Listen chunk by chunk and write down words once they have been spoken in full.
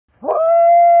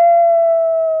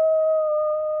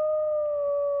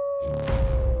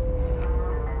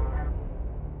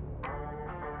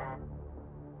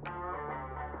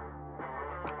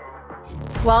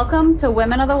Welcome to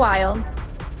Women of the Wild,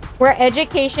 where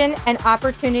education and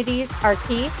opportunities are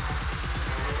key.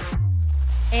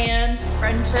 And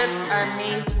friendships are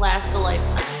made to last a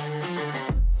lifetime.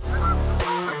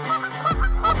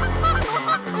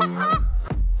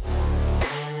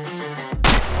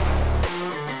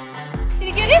 Did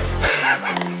you get him?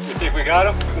 You think we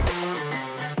got him?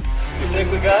 You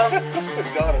think we got him? We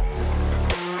got him.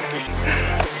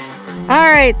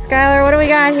 All right, Skylar, what do we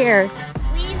got here?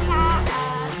 We got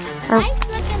a nice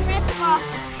looking rip-off.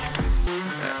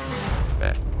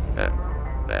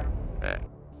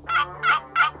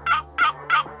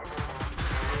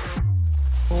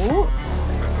 Oh,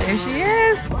 there she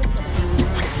is.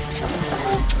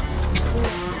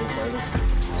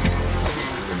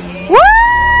 Woo!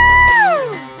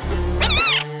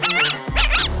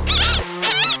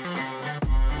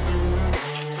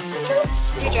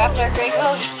 You dropped our gray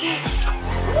ghost.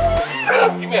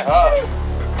 Give me a hug.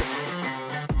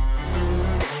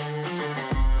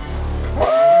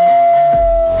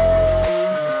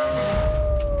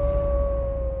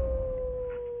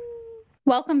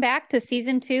 Welcome back to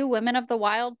Season 2 Women of the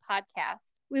Wild podcast.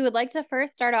 We would like to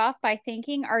first start off by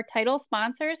thanking our title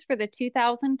sponsors for the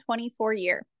 2024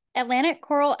 year. Atlantic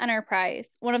Coral Enterprise,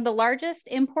 one of the largest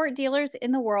import dealers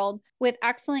in the world with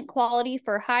excellent quality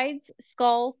for hides,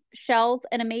 skulls, shells,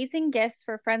 and amazing gifts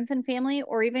for friends and family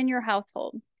or even your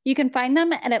household. You can find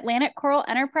them at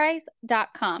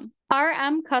AtlanticCoralEnterprise.com.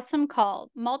 RM Custom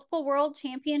Called, multiple world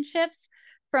championships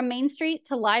from Main Street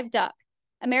to Live Duck.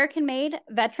 American made,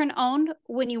 veteran owned.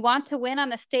 When you want to win on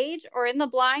the stage or in the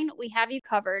blind, we have you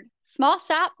covered. Small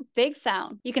shop, big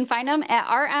sound. You can find them at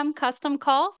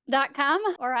rmcustomcall.com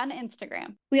or on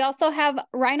Instagram. We also have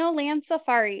Rhino Land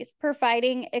Safaris,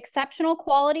 providing exceptional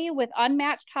quality with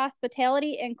unmatched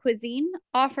hospitality and cuisine,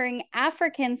 offering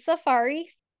African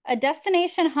safaris, a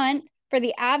destination hunt for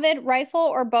the avid rifle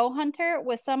or bow hunter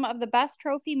with some of the best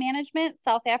trophy management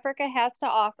South Africa has to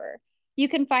offer. You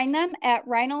can find them at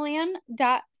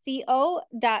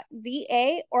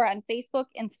rhinoland.co.za or on Facebook,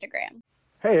 Instagram.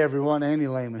 Hey everyone, Andy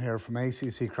Lehman here from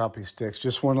ACC Crappie Sticks.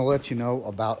 Just want to let you know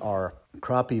about our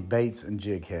crappie baits and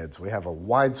jig heads. We have a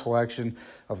wide selection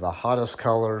of the hottest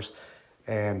colors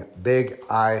and big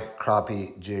eye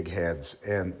crappie jig heads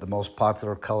in the most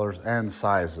popular colors and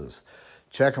sizes.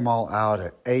 Check them all out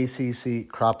at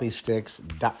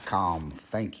accrappiesticks.com.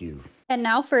 Thank you. And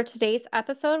now for today's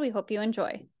episode, we hope you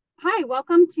enjoy. Hi,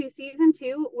 welcome to Season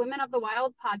 2 Women of the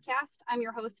Wild podcast. I'm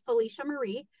your host, Felicia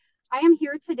Marie. I am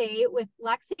here today with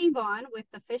Lexi Vaugh with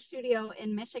the Fish Studio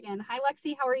in Michigan. Hi,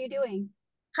 Lexi. How are you doing?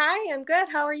 Hi, I'm good.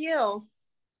 How are you?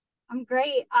 I'm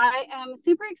great. I am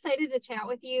super excited to chat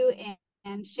with you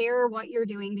and share what you're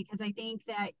doing because I think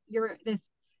that you're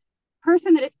this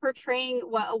person that is portraying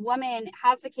what a woman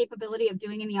has the capability of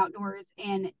doing in the outdoors,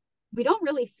 and we don't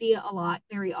really see it a lot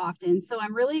very often. So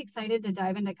I'm really excited to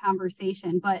dive into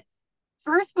conversation. But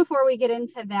first, before we get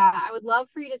into that, I would love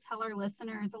for you to tell our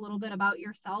listeners a little bit about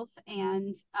yourself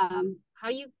and how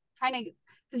you kind of,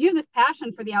 because you have this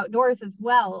passion for the outdoors as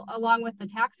well, along with the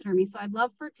taxidermy. So I'd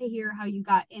love to hear how you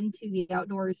got into the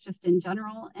outdoors just in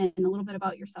general and a little bit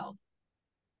about yourself.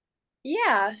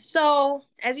 Yeah, so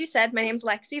as you said, my name's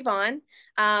Lexi Vaugh.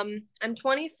 I'm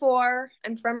 24.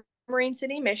 I'm from Marine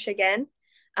City, Michigan.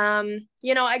 I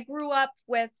grew up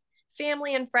with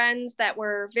family and friends that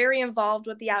were very involved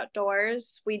with the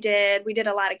outdoors. We did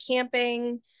a lot of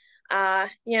camping,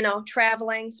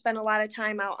 traveling, spent a lot of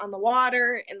time out on the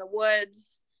water, in the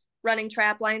woods, running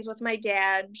trap lines with my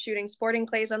dad, shooting sporting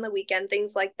clays on the weekend,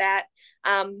 things like that.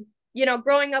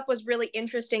 Growing up was really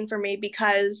interesting for me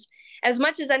because as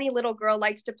much as any little girl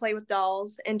likes to play with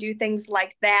dolls and do things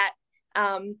like that,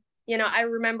 I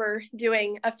remember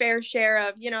doing a fair share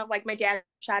of, like my dad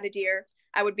shot a deer,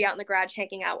 I would be out in the garage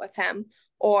hanging out with him,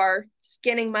 or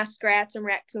skinning muskrats and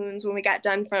raccoons when we got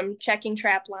done from checking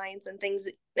trap lines and things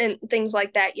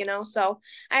like that, So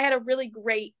I had a really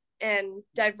great and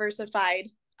diversified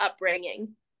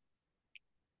upbringing.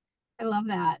 I love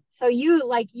that. So you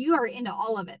are into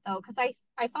all of it though, because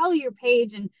I follow your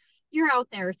page and you're out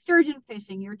there sturgeon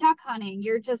fishing, you're duck hunting,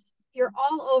 you're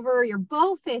all over, you're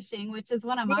bow fishing, which is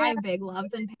one of my big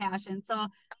loves and passions. So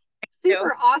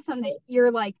super awesome that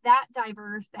you're like that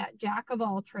diverse, that jack of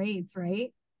all trades,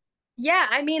 right? Yeah,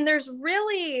 there's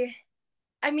really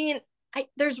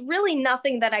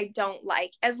nothing that I don't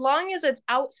like. As long as it's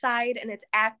outside and it's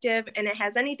active and it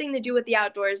has anything to do with the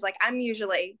outdoors, like I'm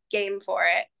usually game for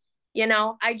it.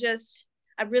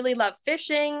 I really love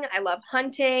fishing. I love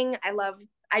hunting.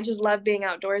 I just love being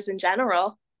outdoors in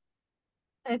general.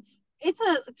 It's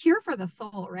a cure for the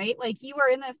soul, right? Like you are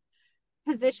in this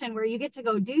position where you get to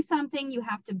go do something. You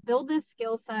have to build this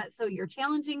skill set. So you're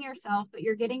challenging yourself, but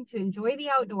you're getting to enjoy the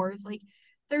outdoors. Like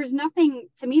there's nothing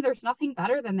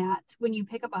better than that when you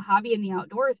pick up a hobby in the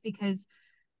outdoors, because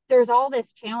there's all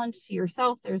this challenge to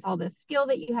yourself. There's all this skill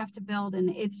that you have to build. And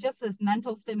it's just this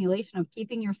mental stimulation of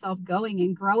keeping yourself going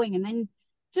and growing. And then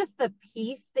just the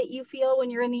peace that you feel when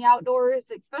you're in the outdoors,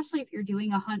 especially if you're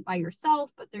doing a hunt by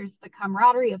yourself, but there's the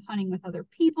camaraderie of hunting with other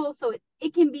people. So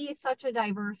it can be such a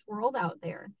diverse world out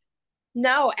there.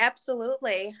 No,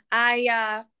 absolutely.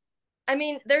 I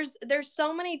mean, there's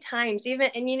so many times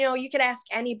even, and you could ask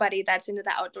anybody that's into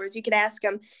the outdoors. You could ask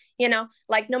them,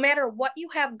 like no matter what you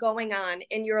have going on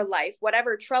in your life,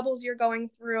 whatever troubles you're going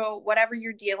through, whatever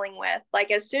you're dealing with, like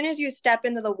as soon as you step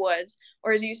into the woods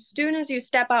or soon as you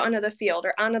step out into the field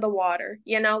or onto the water,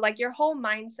 like your whole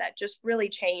mindset just really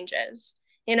changes.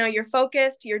 You're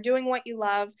focused, you're doing what you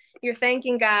love, you're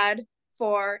thanking God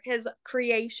for his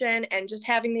creation and just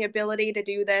having the ability to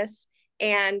do this.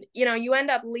 And, you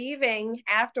end up leaving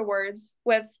afterwards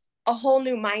with a whole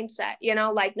new mindset,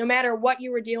 like no matter what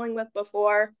you were dealing with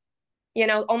before,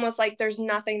 almost like there's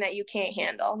nothing that you can't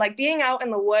handle. Like being out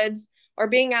in the woods or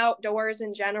being outdoors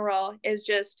in general is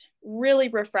just really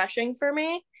refreshing for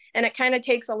me. And it kind of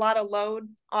takes a lot of load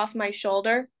off my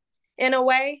shoulder in a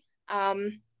way.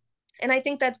 And I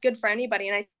think that's good for anybody.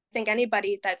 And I think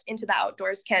anybody that's into the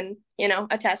outdoors can,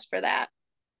 attest for that.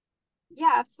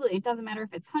 Yeah, absolutely. It doesn't matter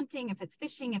if it's hunting, if it's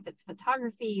fishing, if it's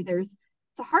photography, it's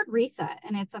a hard reset,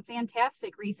 and it's a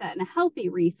fantastic reset and a healthy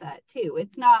reset too.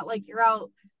 It's not like you're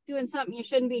out doing something you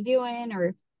shouldn't be doing,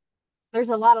 or there's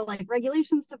a lot of like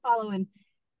regulations to follow, and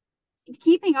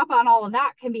keeping up on all of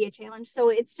that can be a challenge. So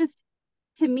it's just,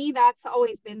 to me, that's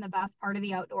always been the best part of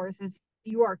the outdoors, is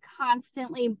you are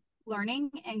constantly learning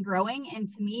and growing. And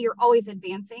to me, you're always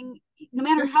advancing. No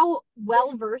matter how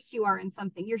well versed you are in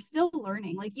something, you're still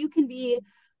learning. Like you can be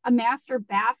a master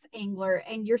bass angler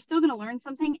and you're still going to learn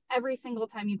something every single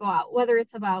time you go out, whether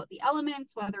it's about the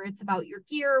elements, whether it's about your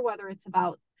gear, whether it's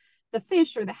about the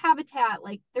fish or the habitat.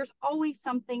 Like there's always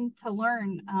something to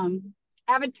learn.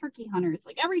 Avid turkey hunters,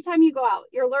 like every time you go out,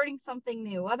 you're learning something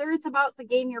new, whether it's about the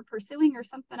game you're pursuing or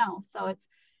something else. So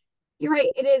you're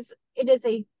right. It is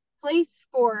a place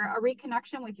for a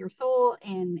reconnection with your soul,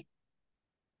 and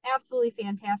absolutely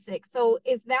fantastic. So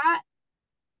is that,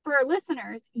 for our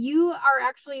listeners, you are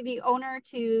actually the owner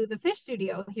to the fish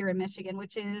studio here in Michigan,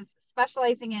 which is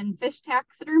specializing in fish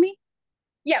taxidermy?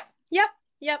 Yep.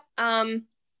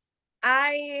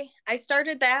 I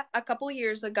started that a couple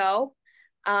years ago.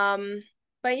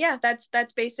 But yeah,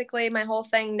 that's basically my whole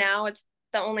thing now. It's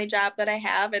the only job that I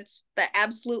have. It's the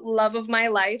absolute love of my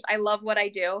life. I love what I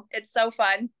do. It's so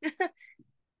fun.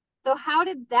 So how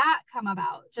did that come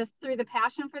about? Just through the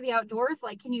passion for the outdoors?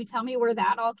 Like, can you tell me where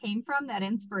that all came from, that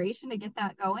inspiration to get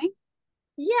that going?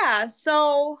 Yeah,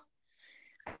 so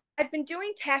I've been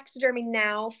doing taxidermy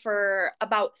now for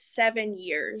about 7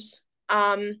 years.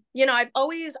 I've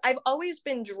always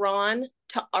been drawn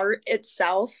to art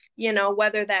itself,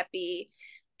 whether that be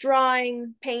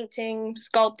drawing, painting,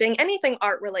 sculpting, anything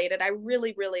art related. I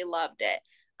really, really loved it.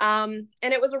 And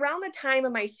it was around the time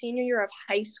of my senior year of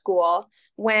high school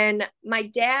when my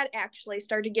dad actually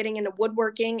started getting into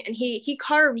woodworking, and he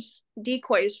carves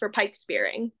decoys for pike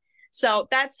spearing. So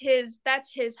that's his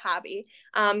hobby.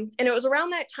 And it was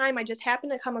around that time I just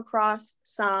happened to come across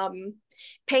some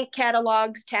paint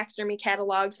catalogs, taxidermy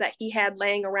catalogs that he had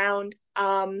laying around.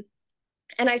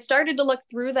 And I started to look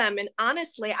through them, and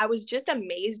honestly, I was just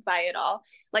amazed by it all.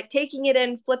 Like taking it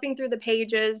in, flipping through the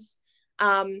pages.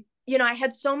 I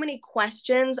had so many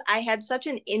questions. I had such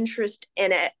an interest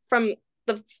in it from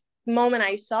the moment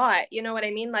I saw it. You know what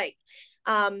I mean? Like,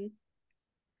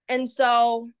 and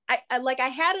so I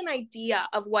had an idea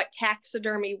of what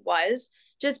taxidermy was,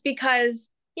 just because,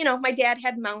 my dad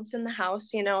had mounts in the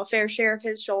house, a fair share of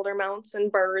his shoulder mounts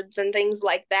and birds and things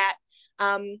like that.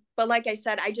 But like I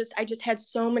said, I just had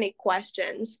so many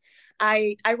questions.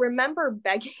 I remember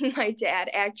begging my dad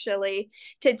actually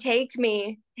to take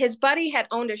me. His buddy had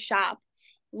owned a shop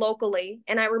locally,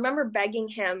 and I remember begging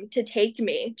him to take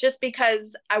me just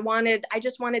because I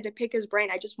just wanted to pick his brain.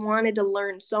 I just wanted to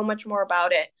learn so much more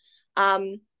about it.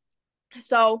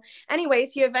 So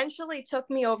anyways, he eventually took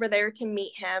me over there to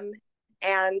meet him.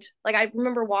 And like, I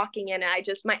remember walking in and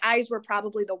my eyes were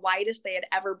probably the widest they had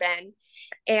ever been.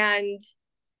 And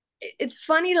it's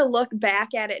funny to look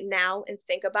back at it now and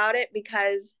think about it,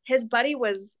 because his buddy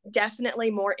was definitely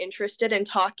more interested in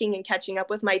talking and catching up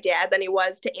with my dad than he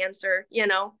was to answer,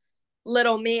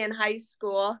 little me in high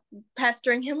school,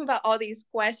 pestering him about all these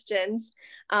questions.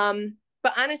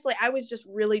 But honestly, I was just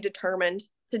really determined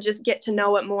to just get to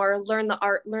know it more, learn the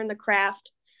art, learn the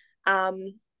craft. But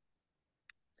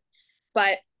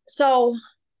so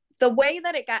the way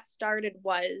that it got started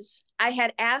was I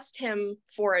had asked him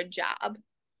for a job,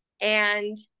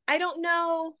 and I don't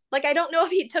know, like, I don't know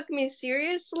if he took me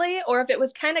seriously or if it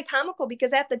was kind of comical,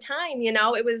 because at the time,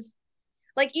 it was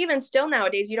like, even still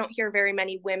nowadays, you don't hear very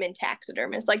many women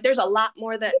taxidermists. Like, there's a lot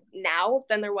more that now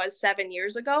than there was 7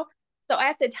 years ago. So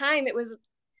at the time, it was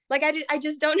like, I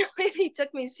just don't know if he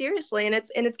took me seriously. And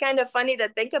it's kind of funny to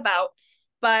think about.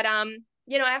 But,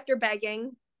 after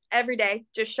begging every day,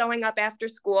 just showing up after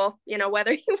school,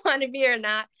 whether he wanted me or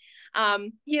not,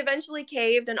 he eventually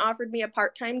caved and offered me a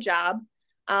part-time job.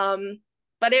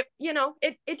 But it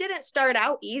didn't start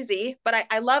out easy, but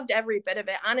I loved every bit of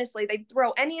it. Honestly, they'd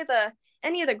throw any of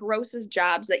the grossest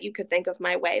jobs that you could think of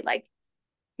my way, like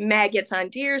maggots on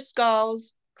deer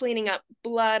skulls, cleaning up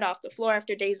blood off the floor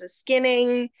after days of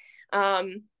skinning,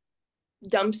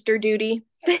 dumpster duty,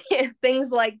 things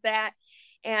like that.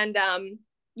 And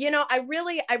I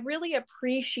really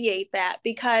appreciate that,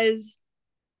 because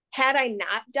had I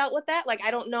not dealt with that, like,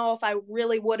 I don't know if I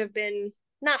really would have been,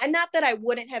 not that I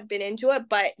wouldn't have been into it,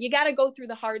 but you got to go through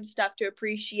the hard stuff to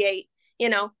appreciate,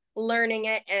 learning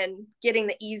it and getting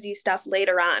the easy stuff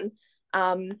later on.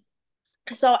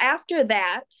 So after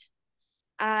that,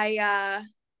 I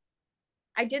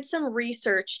did some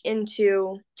research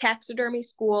into taxidermy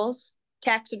schools,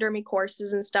 taxidermy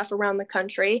courses and stuff around the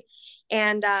country.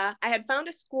 And I had found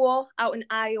a school out in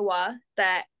Iowa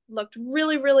that looked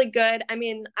really, really good. I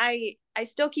mean, I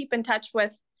still keep in touch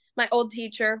with my old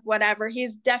teacher, whatever.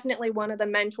 He's definitely one of the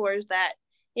mentors that,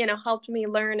 helped me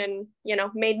learn and,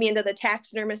 made me into the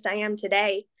taxidermist I am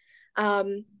today.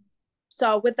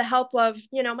 So with the help of,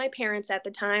 my parents at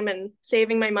the time and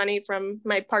saving my money from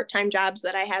my part-time jobs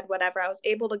that I had, whatever, I was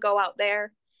able to go out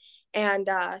there and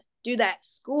do that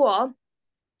school.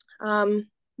 While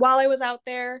I was out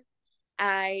there,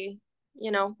 I,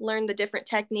 learned the different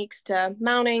techniques to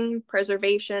mounting,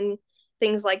 preservation,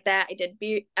 things like that.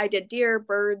 I did deer,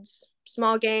 birds,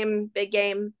 small game, big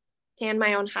game, tanned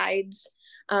my own hides.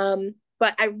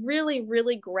 But I really,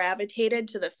 really gravitated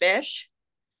to the fish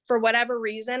for whatever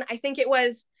reason. I think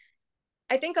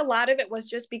a lot of it was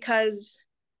just because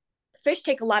fish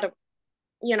take a lot of,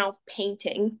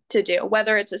 painting to do,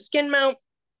 whether it's a skin mount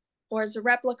or as a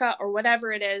replica or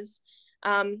whatever it is.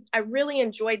 I really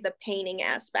enjoyed the painting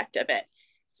aspect of it.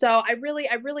 So I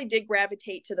really did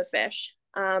gravitate to the fish.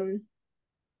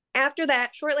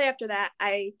 Shortly after that,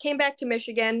 I came back to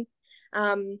Michigan,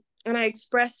 and I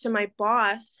expressed to my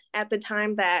boss at the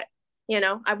time that,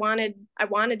 I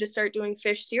wanted to start doing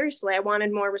fish seriously. I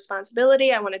wanted more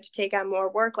responsibility. I wanted to take on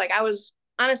more work. Like, I was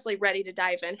honestly ready to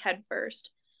dive in head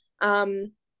first.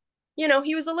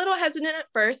 He was a little hesitant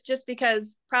at first, just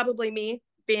because probably me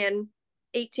being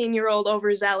 18-year-old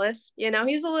overzealous, he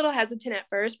was a little hesitant at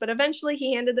first, but eventually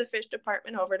he handed the fish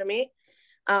department over to me.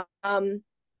 And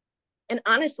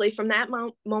honestly, from that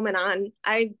moment on,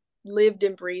 I lived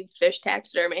and breathed fish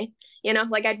taxidermy.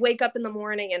 Like, I'd wake up in the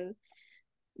morning and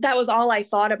that was all I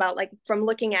thought about, like, from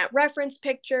looking at reference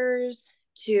pictures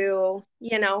to,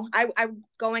 I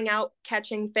going out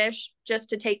catching fish just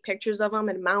to take pictures of them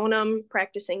and mount them,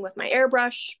 practicing with my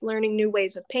airbrush, learning new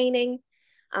ways of painting.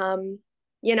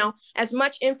 As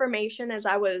much information as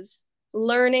I was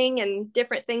learning and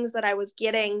different things that I was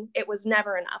getting, it was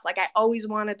never enough. Like, I always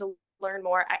wanted to learn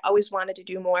more. I always wanted to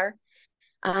do more.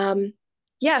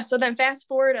 So then fast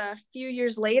forward a few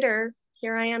years later,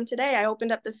 here I am today. I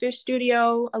opened up the fish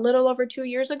studio a little over 2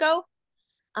 years ago.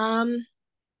 And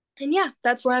yeah,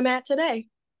 that's where I'm at today.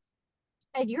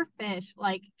 And your fish,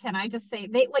 like, can I just say,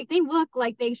 they look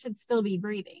like they should still be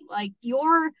breathing. Like,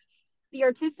 the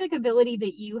artistic ability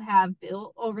that you have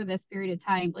built over this period of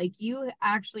time, like, you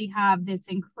actually have this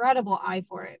incredible eye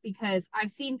for it, because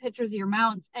I've seen pictures of your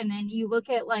mounts and then you look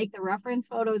at like the reference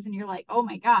photos and you're like, oh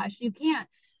my gosh, you can't,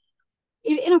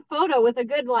 in a photo with a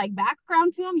good like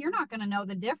background to them, you're not going to know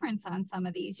the difference on some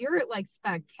of these. You're like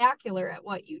spectacular at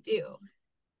what you do.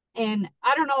 And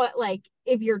I don't know what, like,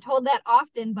 if you're told that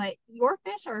often, but your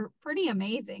fish are pretty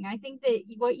amazing. I think that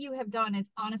what you have done is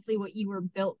honestly what you were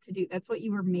built to do. That's what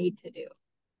you were made to do.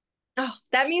 Oh,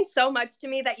 that means so much to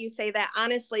me that you say that,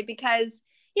 honestly, because,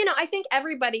 I think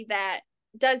everybody that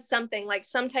does something, like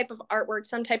some type of artwork,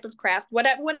 some type of craft,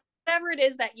 whatever it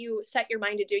is that you set your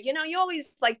mind to do, you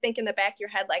always like think in the back of your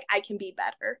head, like, I can be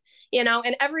better,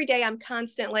 and every day I'm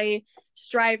constantly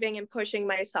striving and pushing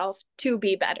myself to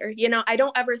be better. I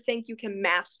don't ever think you can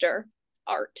master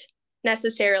art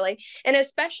necessarily. And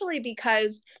especially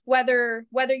because whether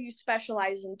you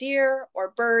specialize in deer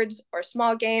or birds or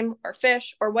small game or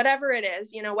fish or whatever it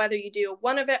is, whether you do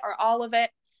one of it or all of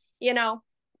it,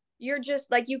 you're just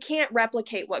like, you can't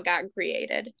replicate what God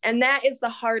created. And that is the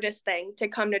hardest thing to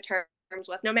come to terms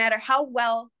with. No matter how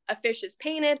well a fish is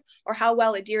painted or how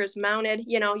well a deer is mounted,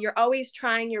 you know, you're always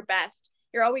trying your best.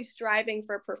 You're always striving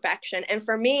for perfection. And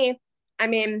for me, I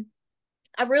mean,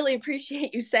 I really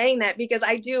appreciate you saying that, because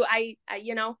I do,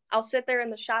 you know, I'll sit there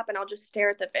in the shop and I'll just stare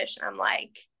at the fish and I'm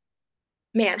like,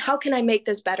 man, how can I make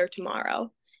this better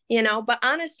tomorrow? You know, but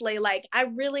honestly, like, I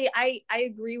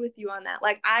agree with you on that.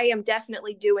 Like, I am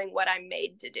definitely doing what I'm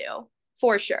made to do,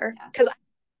 for sure. Because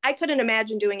I couldn't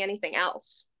imagine doing anything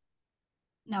else.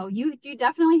 No, you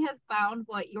definitely has found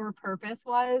what your purpose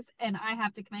was, and I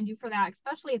have to commend you for that,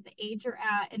 especially at the age you're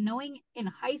at and knowing in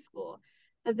high school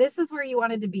that this is where you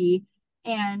wanted to be,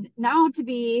 and now to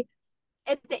be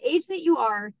at the age that you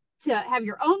are, to have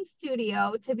your own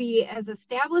studio, to be as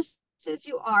established as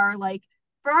you are. Like,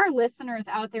 for our listeners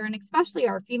out there, and especially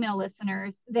our female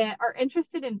listeners that are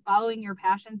interested in following your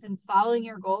passions and following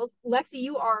your goals, Lexi,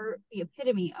 you are the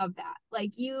epitome of that.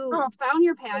 Like, you found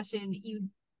your passion,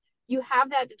 you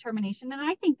have that determination. And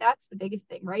I think that's the biggest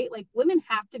thing, right? Like, women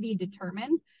have to be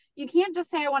determined. You can't just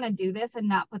say, I want to do this and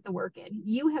not put the work in.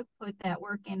 You have put that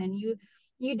work in, and you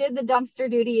did the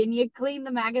dumpster duty, and you cleaned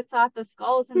the maggots off the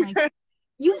skulls. And like,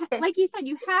 like you said,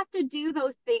 you have to do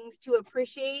those things to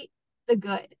appreciate the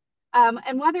good.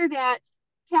 And whether that's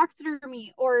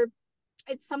taxidermy or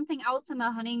it's something else in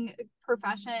the hunting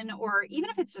profession, or even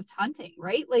if it's just hunting,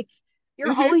 right? Like,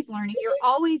 you're always learning, you're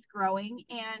always growing.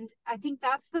 And I think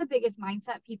that's the biggest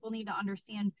mindset people need to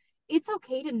understand. It's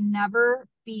okay to never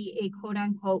be a quote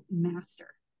unquote master,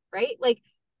 right? Like,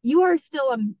 you are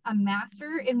still a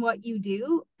master in what you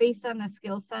do based on the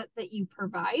skill set that you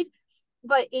provide.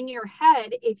 But in your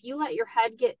head, if you let your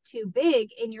head get too big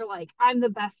and you're like, I'm the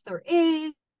best there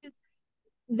is,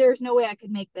 there's no way I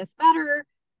could make this better,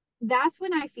 that's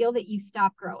when I feel that you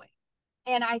stop growing.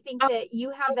 And I think that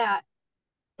you have that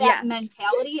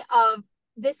mentality of,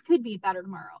 this could be better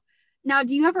tomorrow. Now,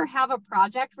 do you ever have a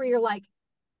project where you're like,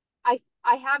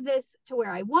 I have this to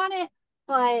where I want it,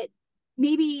 but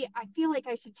maybe I feel like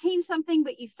I should change something,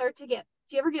 but you start to get,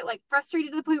 do you ever get like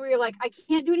frustrated to the point where you're like, I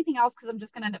can't do anything else because I'm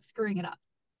just going to end up screwing it up?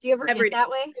 Do you ever get that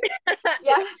way?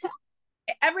 Yeah.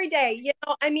 Every day, you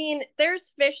know, I mean,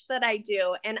 there's fish that I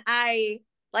do and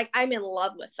I'm in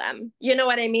love with them. You know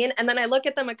what I mean? And then I look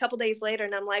at them a couple days later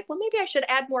and I'm like, well, maybe I should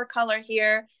add more color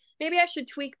here. Maybe I should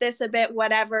tweak this a bit,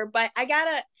 whatever. But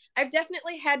I've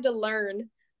definitely had to learn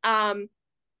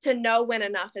to know when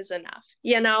enough is enough,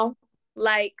 you know,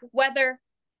 like whether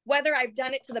I've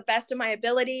done it to the best of my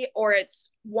ability or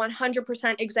it's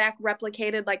 100% exact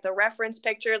replicated, like the reference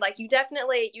picture, like you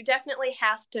definitely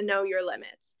have to know your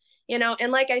limits, you know?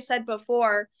 And like I said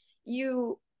before,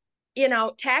 you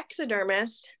know,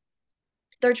 taxidermists,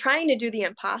 they're trying to do the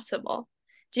impossible.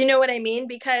 Do you know what I mean?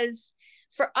 Because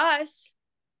for us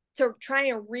to try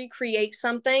and recreate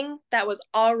something that was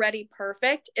already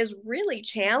perfect is really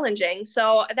challenging.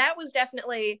 So that was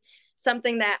definitely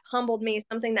something that humbled me,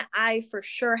 something that I for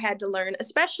sure had to learn,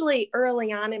 especially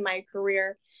early on in my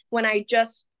career when I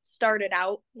just started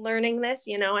out learning this.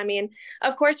 You know, I mean,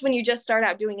 of course, when you just start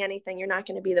out doing anything, you're not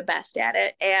going to be the best at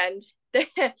it. And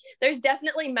there's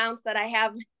definitely mounts that I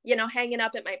have, you know, hanging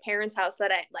up at my parents' house that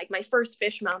I like, my first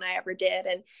fish mount I ever did.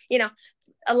 And, you know,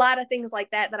 a lot of things like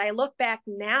that I look back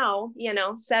now, you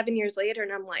know, 7 years later,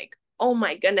 and I'm like, oh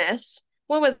my goodness,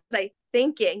 what was I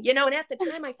thinking? You know, and at the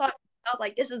time I thought,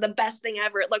 like, this is the best thing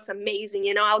ever. It looks amazing.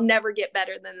 You know, I'll never get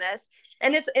better than this.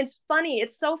 And it's funny.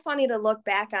 It's so funny to look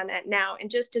back on it now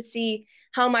and just to see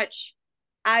how much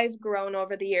I've grown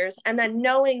over the years. And then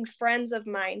knowing friends of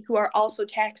mine who are also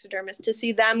taxidermists, to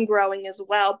see them growing as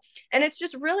well. And it's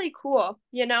just really cool,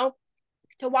 you know,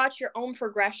 to watch your own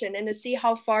progression and to see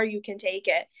how far you can take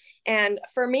it. And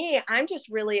for me, I'm just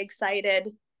really excited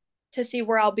to see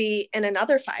where I'll be in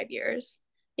another 5 years,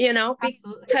 you know,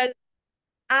 because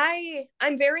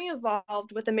I'm very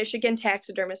involved with the Michigan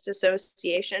Taxidermist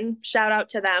Association. Shout out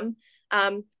to them.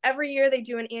 Every year they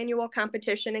do an annual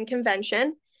competition and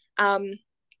convention.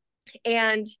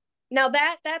 And now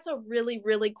that's a really,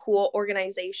 really cool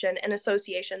organization and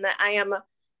association that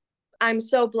I'm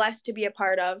so blessed to be a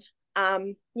part of.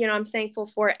 You know, I'm thankful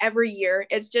for it every year.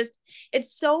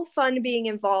 It's so fun being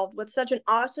involved with such an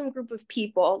awesome group of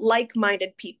people,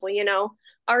 like-minded people, you know,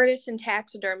 artists and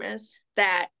taxidermists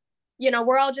that, you know,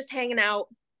 we're all just hanging out.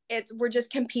 We're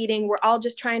just competing. We're all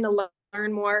just trying to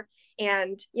learn more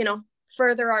and, you know,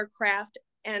 further our craft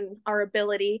and our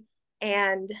ability.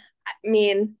 And I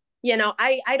mean, you know,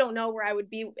 I don't know where I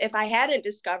would be if I hadn't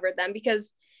discovered them,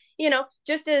 because, you know,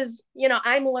 just as, you know,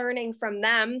 I'm learning from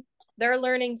them, they're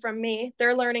learning from me,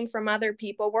 they're learning from other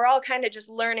people. We're all kind of just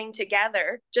learning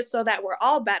together just so that we're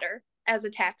all better as a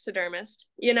taxidermist.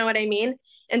 You know what I mean?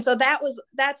 And so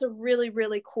that's a really,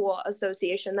 really cool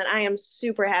association that I am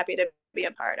super happy to be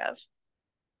a part of.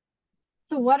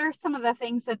 So what are some of the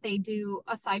things that they do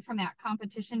aside from that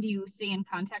competition? Do you stay in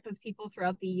contact with people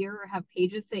throughout the year or have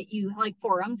pages that you like,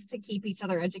 forums to keep each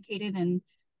other educated and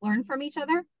learn from each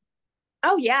other?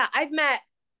 Oh yeah,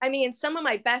 some of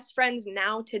my best friends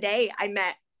now today I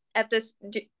met at this,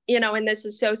 in this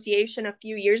association a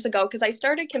few years ago, because I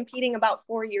started competing about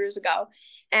 4 years ago,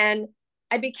 and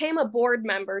I became a board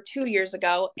member 2 years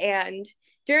ago. And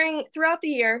throughout the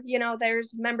year,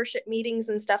 there's membership meetings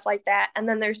and stuff like that. And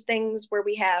then there's things where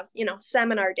we have,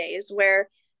 seminar days where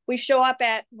we show up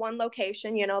at one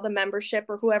location, the membership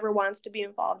or whoever wants to be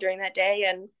involved during that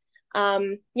day.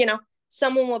 And,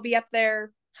 someone will be up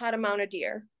there how to mount a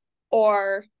deer,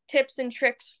 or tips and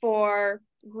tricks for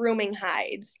grooming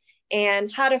hides,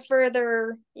 and how to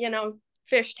further,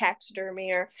 fish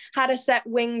taxidermy, or how to set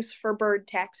wings for bird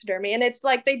taxidermy. And it's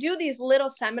like they do these little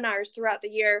seminars throughout the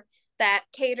year that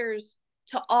caters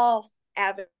to all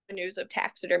avenues of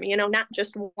taxidermy, not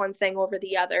just one thing over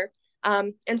the other.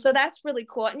 And so that's really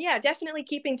cool. And yeah, definitely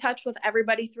keep in touch with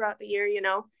everybody throughout the year.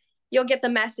 You'll get the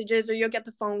messages or you'll get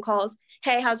the phone calls.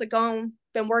 Hey, how's it going?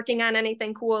 Been working on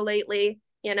anything cool lately?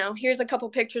 Here's a couple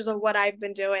pictures of what I've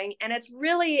been doing. And it's a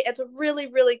really,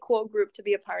 really cool group to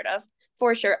be a part of,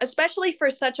 for sure, especially for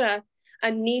such a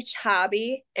niche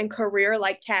hobby and career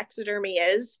like taxidermy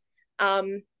is.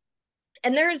 And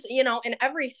there's, in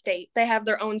every state, they have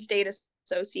their own state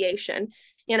association.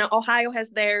 Ohio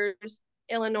has theirs,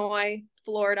 Illinois,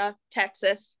 Florida,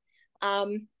 Texas.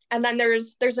 And then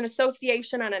there's an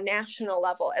association on a national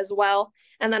level as well,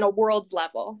 and then a world's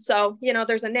level. So,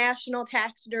 there's a national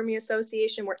taxidermy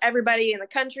association where everybody in the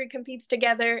country competes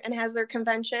together and has their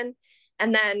convention.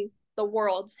 And then the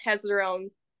world has their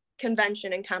own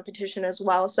convention and competition as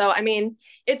well. So,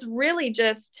 it's really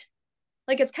just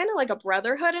like, it's kind of like a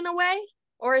brotherhood in a way,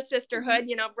 or a sisterhood,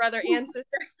 brother and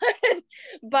sisterhood.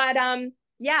 But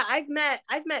yeah, I've met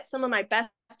some of my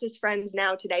bestest friends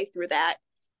now today through that.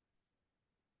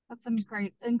 That's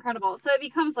incredible. So it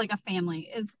becomes like a family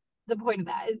is the point of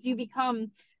that, is you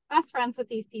become best friends with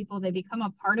these people. They become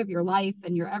a part of your life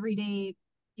and your everyday,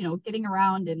 getting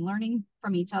around and learning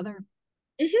from each other.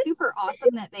 Mm-hmm. Super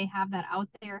awesome that they have that out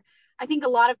there. I think a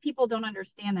lot of people don't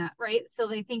understand that, right? So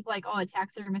they think like, oh, a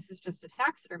taxidermist is just a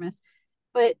taxidermist.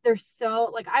 But they're so,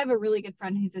 like, I have a really good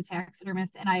friend who's a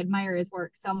taxidermist and I admire his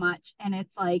work so much. And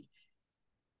it's like,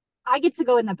 I get to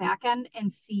go in the back end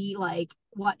and see like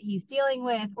what he's dealing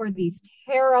with, or these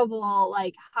terrible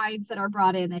like hides that are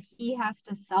brought in that he has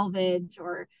to salvage,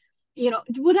 or,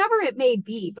 whatever it may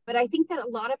be. But I think that a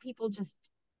lot of people just,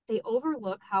 they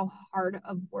overlook how hard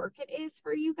of work it is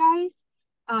for you guys.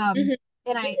 Mm-hmm.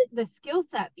 And the skill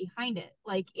set behind it,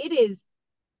 like it is,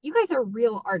 you guys are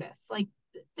real artists. Like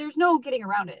there's no getting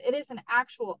around it. It is an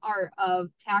actual art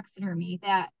of taxidermy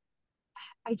that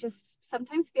I just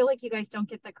sometimes feel like you guys don't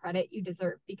get the credit you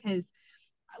deserve, because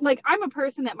like I'm a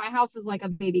person that my house is like a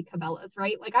baby Cabela's,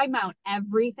 right? Like I mount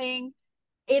everything.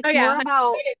 It's more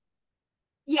about,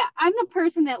 yeah, I'm the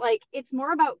person that like, it's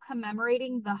more about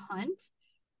commemorating the hunt.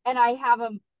 And I have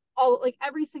them all, like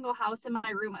every single house in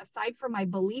my room, aside from, I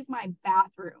believe, my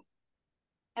bathroom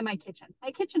and my kitchen.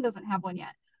 My kitchen doesn't have one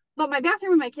yet, but my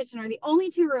bathroom and my kitchen are the only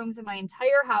two rooms in my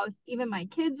entire house. Even my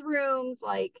kids' rooms,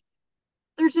 like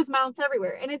there's just mounts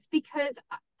everywhere. And it's because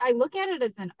I look at it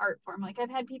as an art form. Like I've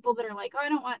had people that are like, oh, I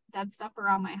don't want dead stuff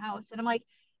around my house. And I'm like,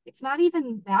 it's not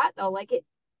even that though. Like it,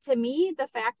 to me, the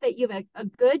fact that you have a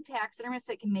good taxidermist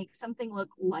that can make something look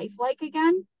lifelike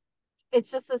again, it's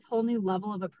just this whole new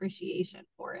level of appreciation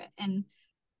for it. And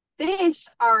fish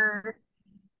are,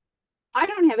 I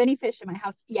don't have any fish in my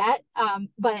house yet,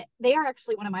 but they are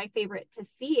actually one of my favorite to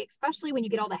see, especially when you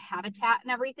get all the habitat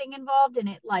and everything involved. And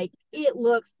it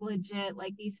looks legit,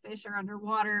 like these fish are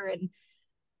underwater. And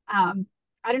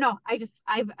I don't know,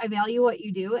 I value what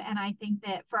you do. And I think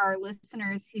that for our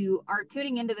listeners who are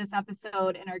tuning into this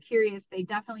episode and are curious, they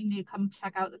definitely need to come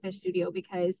check out the Fish Studio,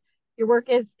 because your work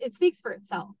it speaks for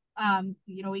itself.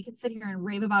 We can sit here and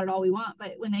rave about it all we want,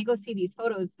 but when they go see these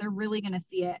photos, they're really going to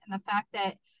see it. And the fact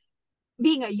that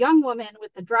being a young woman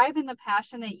with the drive and the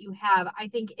passion that you have, I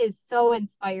think is so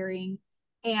inspiring.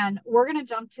 And we're going to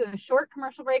jump to a short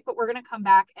commercial break, but we're going to come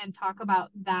back and talk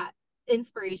about that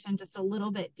inspiration just a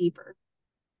little bit deeper.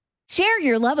 Share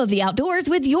your love of the outdoors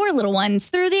with your little ones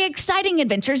through the exciting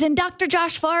adventures in Dr.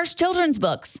 Josh Farr's children's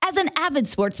books. As an avid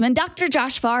sportsman, Dr.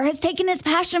 Josh Farr has taken his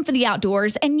passion for the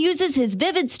outdoors and uses his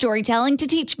vivid storytelling to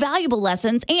teach valuable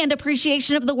lessons and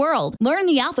appreciation of the world. Learn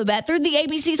the alphabet through the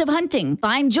ABCs of hunting.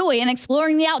 Find joy in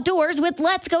exploring the outdoors with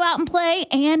Let's Go Out and Play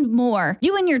and more.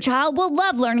 You and your child will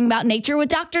love learning about nature with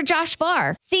Dr. Josh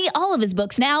Farr. See all of his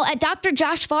books now at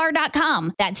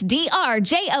drjoshfarr.com. That's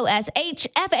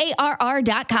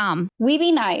drjoshfarr.com.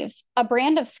 Weeby Knives, a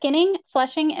brand of skinning,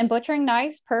 fleshing, and butchering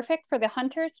knives perfect for the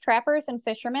hunters, trappers, and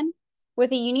fishermen,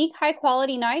 with a unique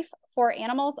high-quality knife for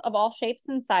animals of all shapes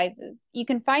and sizes. You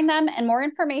can find them and more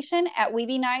information at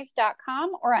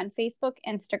weebyknives.com or on Facebook,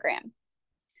 Instagram.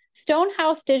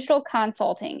 Stonehouse Digital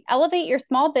Consulting. Elevate your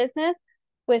small business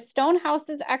with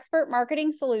Stonehouse's expert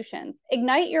marketing solutions.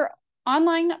 Ignite your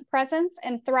online presence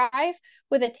and thrive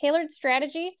with a tailored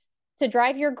strategy to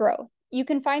drive your growth. You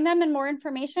can find them and more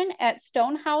information at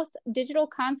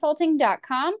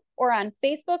stonehousedigitalconsulting.com or on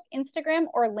Facebook, Instagram,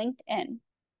 or LinkedIn.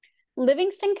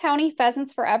 Livingston County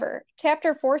Pheasants Forever,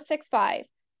 Chapter 465,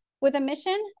 with a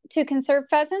mission to conserve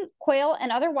pheasant, quail,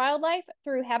 and other wildlife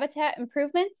through habitat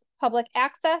improvements, public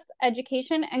access,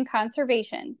 education, and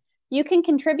conservation. You can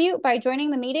contribute by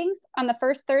joining the meetings on the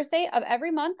first Thursday of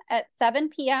every month at 7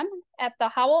 p.m. at the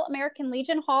Howell American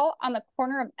Legion Hall on the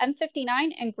corner of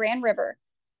M59 and Grand River.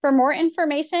 For more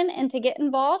information and to get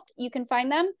involved, you can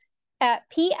find them at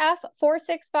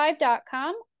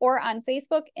pf465.com or on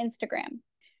Facebook, Instagram.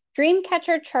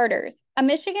 Dreamcatcher Charters, a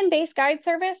Michigan-based guide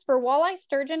service for walleye,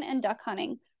 sturgeon, and duck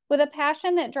hunting, with a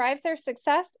passion that drives their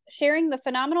success, sharing the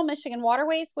phenomenal Michigan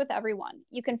waterways with everyone.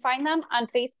 You can find them on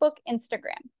Facebook,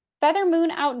 Instagram. Feather Moon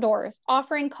Outdoors,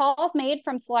 offering calls made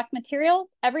from select materials.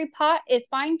 Every pot is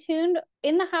fine-tuned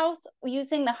in the house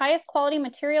using the highest quality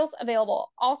materials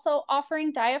available. Also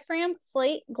offering diaphragm,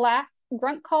 slate, glass,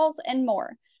 grunt calls, and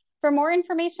more. For more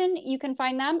information, you can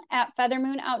find them at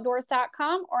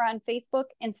feathermoonoutdoors.com or on Facebook,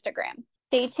 Instagram.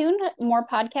 Stay tuned, more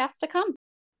podcasts to come.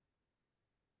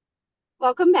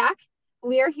 Welcome back.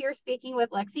 We are here speaking with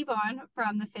Lexi Vaugh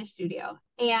from the Fish Studio,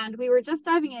 and we were just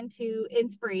diving into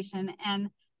inspiration,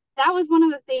 and that was one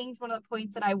of the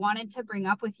points that I wanted to bring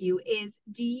up with you is,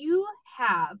 do you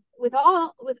have, the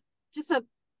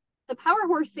power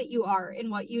horse that you are in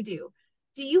what you do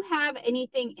you have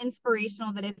anything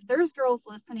inspirational that if there's girls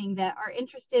listening that are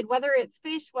interested, whether it's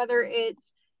fish, whether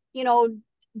it's,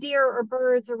 deer or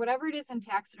birds or whatever it is in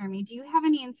taxidermy, do you have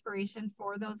any inspiration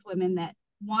for those women that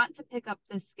want to pick up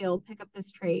this skill, pick up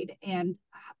this trade, and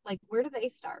where do they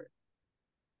start?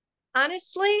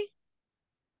 Honestly,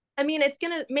 I mean, it's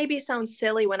going to maybe sound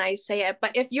silly when I say it,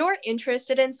 but if you're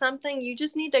interested in something, you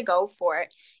just need to go for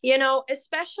it,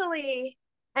 especially,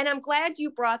 and I'm glad you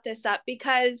brought this up,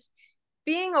 because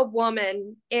being a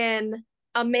woman in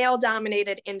a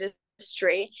male-dominated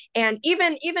industry, and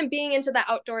even being into the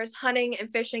outdoors, hunting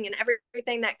and fishing and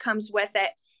everything that comes with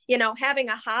it, having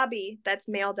a hobby that's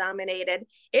male-dominated,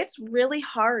 it's really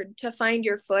hard to find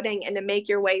your footing and to make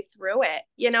your way through it.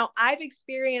 I've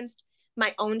experienced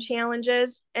my own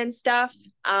challenges and stuff,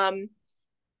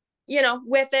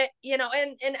 with it,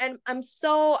 and I'm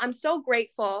so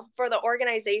grateful for the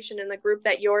organization and the group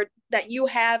that you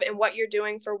have and what you're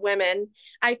doing for women.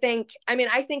 I think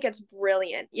it's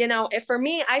brilliant. If for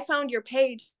me, I found your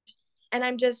page and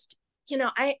I'm just,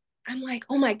 I'm like,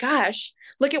 oh my gosh,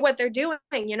 look at what they're doing.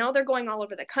 They're going all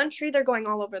over the country. They're going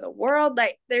all over the world.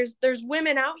 Like there's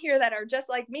women out here that are just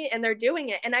like me and they're doing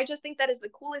it. And I just think that is the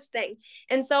coolest thing.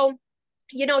 And so,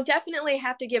 definitely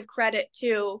have to give credit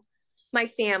to my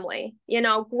family.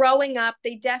 Growing up,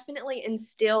 they definitely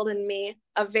instilled in me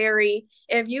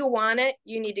if you want it,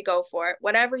 you need to go for it.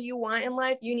 Whatever you want in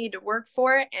life, you need to work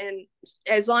for it. And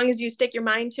as long as you stick your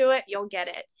mind to it, you'll get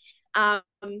it.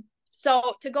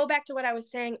 So to go back to what I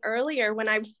was saying earlier, when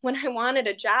I wanted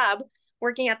a job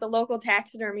working at the local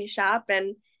taxidermy shop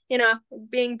and,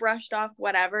 being brushed off,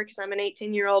 whatever, because I'm an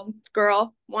 18-year-old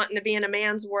girl wanting to be in a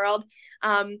man's world,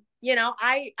 I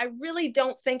really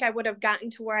don't think I would have gotten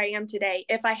to where I am today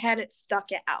if I hadn't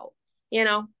stuck it out.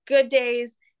 Good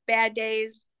days, bad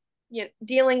days,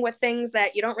 dealing with things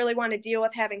that you don't really want to deal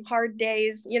with, having hard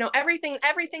days, everything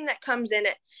that comes in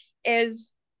it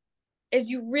is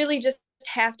you really just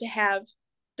have to have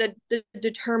the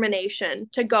determination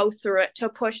to go through it, to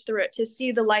push through it, to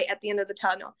see the light at the end of the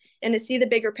tunnel and to see the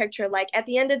bigger picture. Like at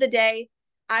the end of the day,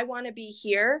 I want to be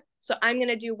here. So I'm going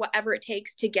to do whatever it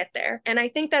takes to get there. And I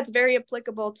think that's very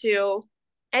applicable to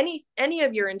any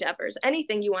of your endeavors,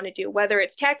 anything you want to do, whether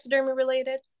it's taxidermy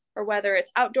related or whether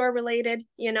it's outdoor related.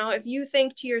 If you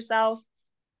think to yourself,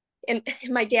 and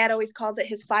my dad always calls it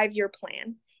his 5-year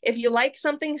plan. If you like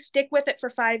something, stick with it for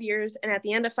 5 years, and at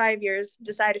the end of 5 years,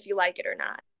 decide if you like it or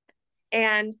not.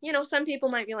 And, you know, some people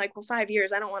might be like, well, 5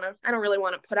 years, I don't really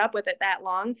want to put up with it that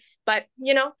long. But,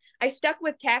 you know, I stuck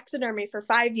with taxidermy for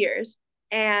 5 years.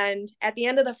 And at the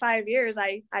end of the 5 years,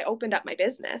 I opened up my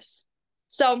business.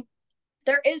 So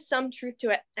there is some truth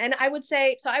to it. And I would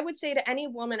say to any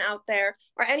woman out there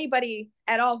or anybody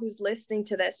at all who's listening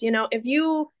to this, you know, if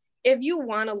you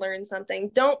want to learn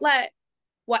something, don't let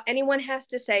what anyone has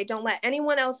to say, don't let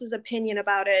anyone else's opinion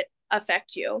about it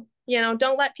affect you. You know,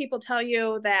 don't let people tell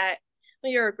you that,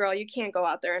 well, you're a girl, you can't go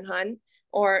out there and hunt,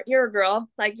 or you're a girl,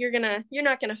 like you're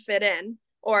not gonna fit in,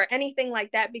 or anything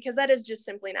like that, because that is just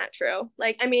simply not true.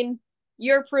 Like, I mean,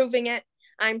 you're proving it,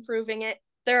 I'm proving it.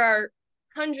 There are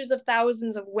hundreds of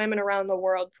thousands of women around the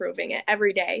world proving it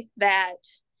every day that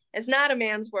it's not a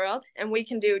man's world, and we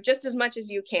can do just as much as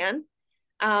you can.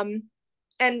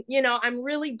 And, you know, I'm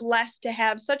really blessed to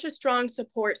have such a strong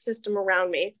support system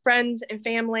around me, friends and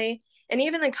family, and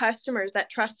even the customers that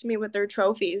trust me with their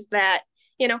trophies, that,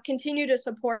 you know, continue to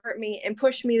support me and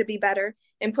push me to be better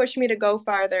and push me to go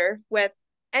farther with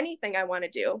anything I want to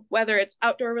do, whether it's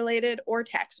outdoor related or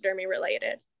taxidermy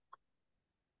related.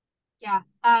 Yeah,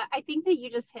 I think that you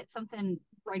just hit something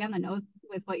right on the nose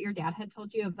with what your dad had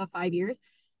told you of the 5 years.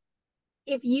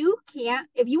 If you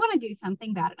want to do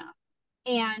something bad enough,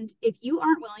 and if you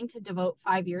aren't willing to devote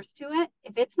 5 years to it,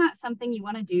 if it's not something you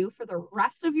want to do for the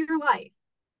rest of your life,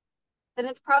 then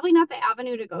it's probably not the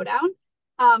avenue to go down.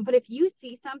 But if you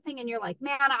see something and you're like,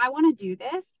 man, I want to do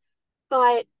this,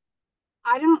 but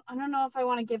I don't know if I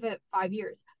want to give it 5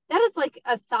 years. That is like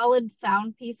a solid,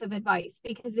 sound piece of advice,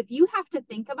 because if you have to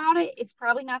think about it, it's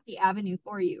probably not the avenue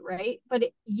for you, right? But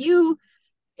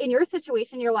in your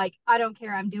situation, you're like, I don't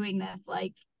care, I'm doing this.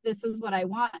 Like, this is what I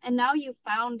want. And now you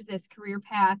found this career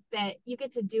path that you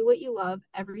get to do what you love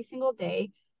every single day.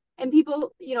 And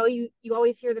people, you know, you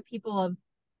always hear the people of,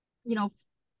 you know,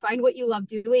 find what you love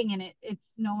doing, and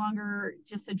it's no longer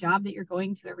just a job that you're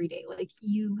going to every day. Like,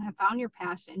 you have found your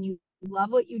passion, you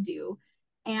love what you do.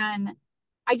 And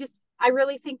I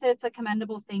really think that it's a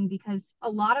commendable thing, because a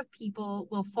lot of people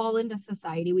will fall into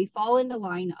society. We fall into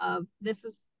line of this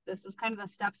is kind of the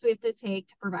steps we have to take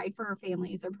to provide for our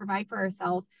families or provide for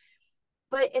ourselves.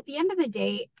 But at the end of the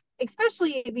day,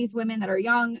 especially these women that are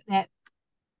young, that,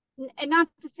 and not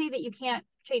to say that you can't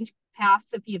change paths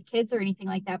if you have kids or anything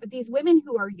like that, but these women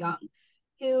who are young,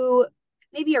 who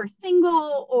maybe are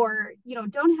single or, you know,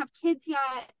 don't have kids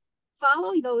yet,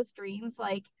 follow those dreams.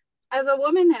 Like, as a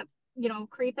woman that's, you know,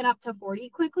 creeping up to 40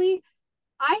 quickly,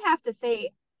 I have to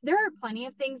say, there are plenty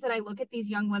of things that I look at these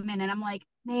young women and I'm like,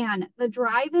 man, the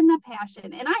drive and the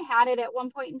passion. And I had it at one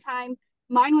point in time.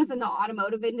 Mine was in the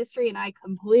automotive industry and I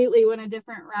completely went a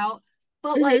different route.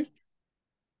 But like,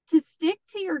 to stick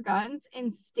to your guns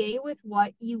and stay with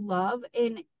what you love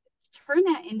and turn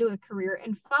that into a career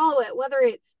and follow it, whether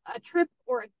it's a trip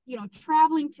or, you know,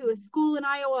 traveling to a school in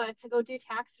Iowa to go do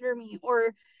taxidermy,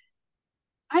 or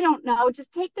I don't know,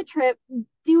 just take the trip,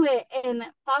 do it, and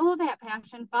follow that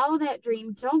passion, follow that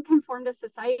dream. Don't conform to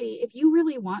society. If you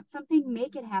really want something,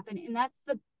 make it happen. And that's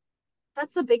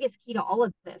the biggest key to all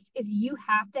of this, is you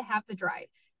have to have the drive.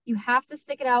 You have to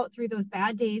stick it out through those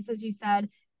bad days, as you said.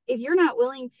 If you're not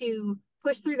willing to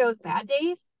push through those bad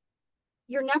days,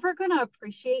 you're never going to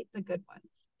appreciate the good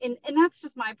ones. And that's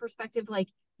just my perspective. Like,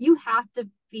 you have to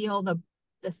feel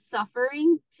the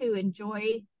suffering to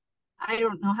enjoy, I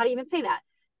don't know how to even say that.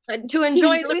 To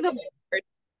enjoy the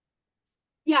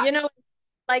yeah, you know,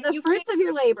 like the fruits of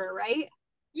your labor, right?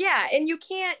 Yeah, and you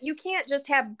can't just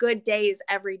have good days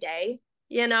every day.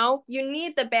 You know, you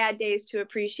need the bad days to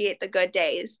appreciate the good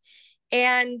days.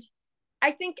 And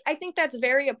I think that's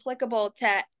very applicable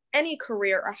to any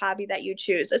career or hobby that you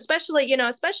choose,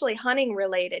 especially hunting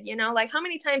related. You know, like, how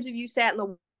many times have you sat in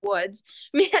the woods?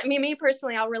 Me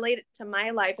personally, I'll relate it to my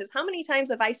life, is how many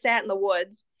times have I sat in the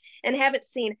woods and haven't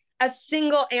seen a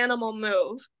single animal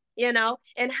move, you know?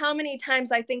 And how many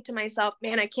times I think to myself,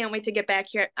 man, I can't wait to get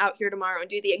out here tomorrow and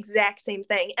do the exact same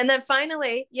thing. And then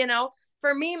finally, you know,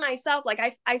 for me, myself, like,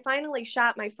 I finally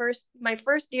shot my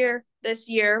first deer this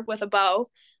year with a bow.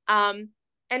 And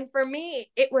for me,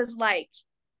 it was like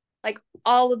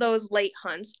all of those late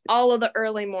hunts, all of the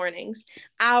early mornings,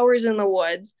 hours in the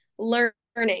woods,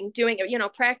 learning, doing, you know,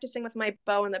 practicing with my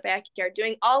bow in the backyard,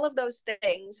 doing all of those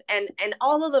things, and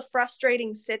all of the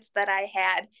frustrating sits that I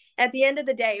had. At the end of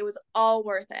the day, it was all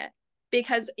worth it,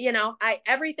 because, you know,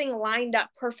 everything lined up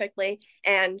perfectly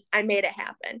and I made it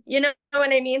happen. You know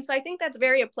what I mean? So I think that's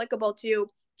very applicable to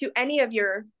any of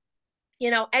your, you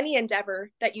know, any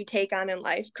endeavor that you take on in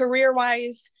life, career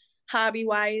wise, hobby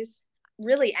wise,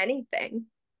 really anything.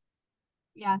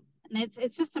 Yes. And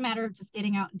it's just a matter of just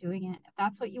getting out and doing it. If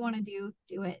that's what you want to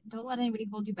do it. Don't let anybody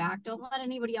hold you back. Don't let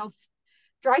anybody else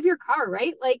drive your car,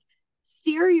 right? Like,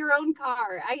 steer your own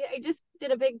car. I just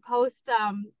did a big post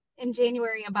in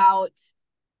January about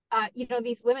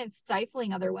these women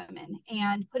stifling other women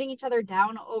and putting each other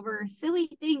down over silly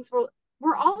things.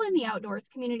 We're all in the outdoors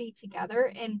community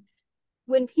together, and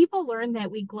when people learn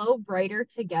that we glow brighter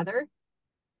together,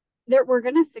 that we're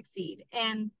going to succeed.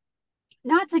 And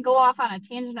not to go off on a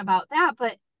tangent about that,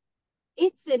 but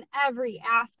it's in every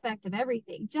aspect of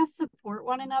everything. Just support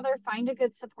one another, find a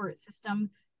good support system.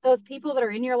 Those people that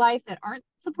are in your life that aren't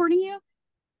supporting you,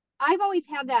 I've always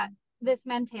had this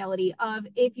mentality of,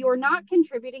 if you're not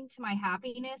contributing to my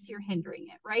happiness, you're hindering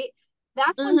it, right?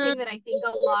 That's one thing that I think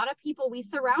a lot of people, we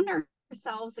surround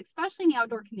ourselves, especially in the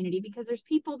outdoor community, because there's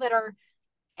people that are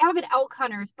avid elk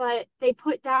hunters, but they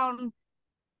put down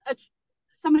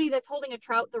somebody that's holding a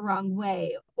trout the wrong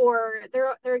way, or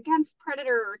they're against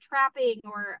predator or trapping,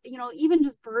 or even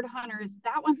just bird hunters.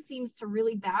 That one seems to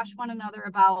really bash one another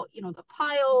about the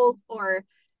piles, or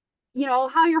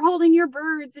how you're holding your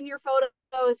birds in your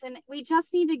photos. And we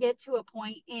just need to get to a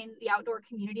point in the outdoor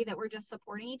community that we're just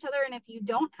supporting each other. And if you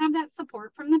don't have that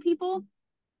support from the people,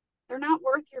 they're not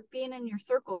worth your being in your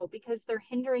circle, because they're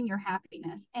hindering your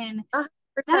happiness. And 100%.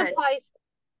 that applies.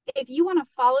 If you want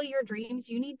to follow your dreams,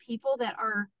 you need people that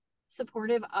are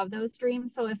supportive of those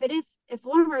dreams. So if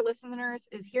one of our listeners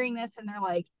is hearing this and they're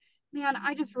like, man,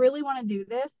 I just really want to do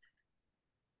this,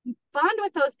 bond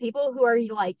with those people who are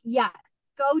like, yes,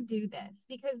 go do this,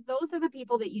 because those are the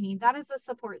people that you need. That is a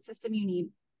support system you need.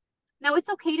 Now,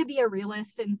 it's okay to be a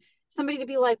realist and somebody to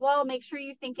be like, well, make sure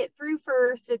you think it through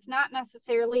first. It's not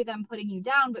necessarily them putting you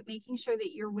down, but making sure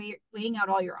that you're weighing out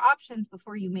all your options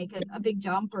before you make a big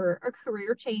jump or a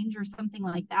career change or something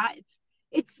like that.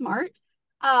 It's smart.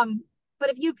 But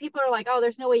if people are like, oh,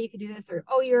 there's no way you could do this, or,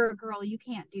 oh, you're a girl, you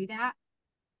can't do that,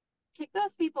 kick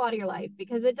those people out of your life,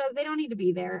 because they don't need to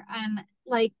be there. And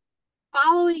like,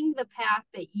 following the path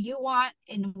that you want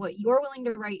and what you're willing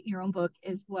to write in your own book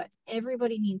is what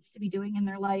everybody needs to be doing in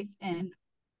their life. And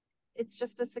it's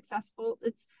just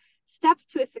it's steps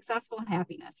to a successful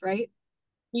happiness, right?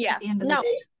 Yeah. At the end of the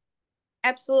day.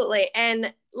 Absolutely.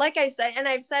 And like I said, and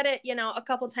I've said it, a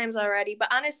couple times already, but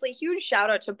honestly, huge shout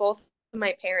out to both of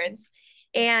my parents,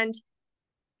 and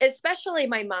especially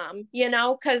my mom,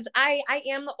 because I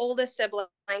am the oldest sibling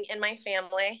in my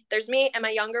family. There's me and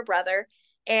my younger brother.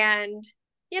 And,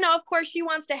 of course, she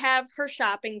wants to have her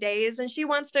shopping days, and she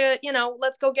wants to,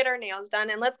 let's go get our nails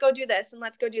done, and let's go do this, and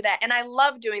let's go do that. And I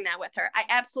love doing that with her. I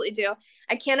absolutely do.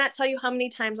 I cannot tell you how many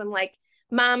times I'm like,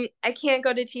 Mom, I can't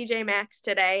go to TJ Maxx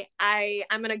today. I'm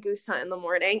going to goose hunt in the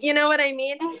morning. You know what I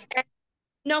mean? And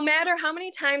no matter how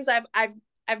many times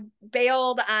I've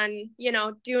bailed on,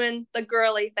 doing the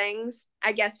girly things,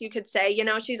 I guess you could say,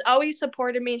 she's always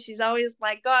supported me. She's always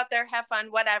like, go out there, have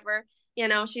fun, whatever.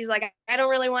 She's like, I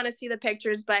don't really want to see the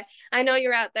pictures, but I know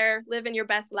you're out there living your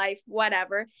best life,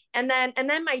 whatever. And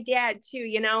then my dad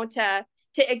too, to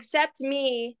accept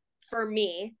me for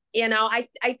me,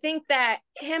 I think that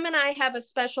him and I have a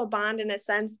special bond in a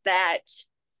sense that,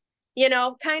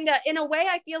 kind of in a way,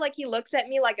 I feel like he looks at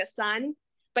me like a son,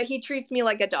 but he treats me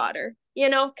like a daughter,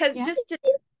 because just to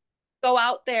go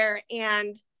out there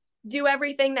and do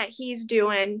everything that he's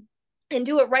doing and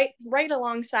do it right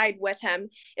alongside with him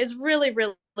is really,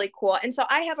 really, really cool. And so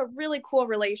I have a really cool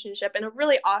relationship and a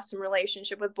really awesome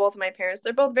relationship with both of my parents.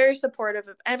 They're both very supportive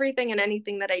of everything and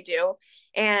anything that I do.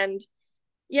 And,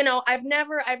 I've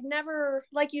never,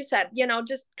 like you said,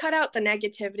 just cut out the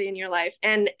negativity in your life.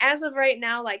 And as of right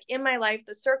now, like in my life,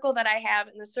 the circle that I have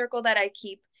and the circle that I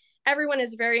keep, everyone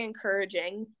is very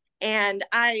encouraging. And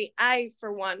I,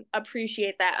 for one,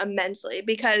 appreciate that immensely,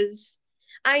 because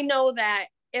I know that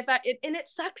and it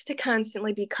sucks to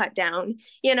constantly be cut down,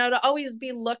 to always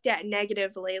be looked at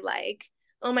negatively, like,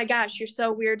 oh my gosh, you're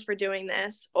so weird for doing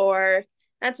this, or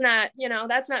that's not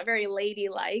very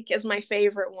ladylike is my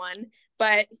favorite one.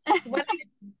 But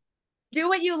do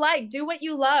what you like, do what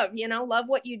you love, love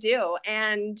what you do.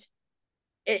 And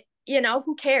it,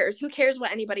 who cares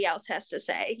what anybody else has to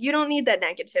say? You don't need that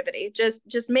negativity.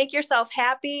 Just make yourself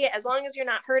happy. As long as you're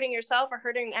not hurting yourself or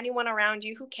hurting anyone around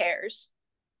you, who cares?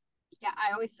 Yeah,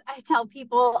 I tell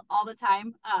people all the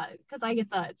time, because I get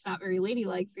it's not very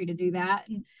ladylike for you to do that.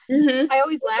 And I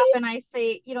always laugh and I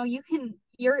say,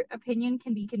 your opinion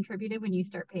can be contributed when you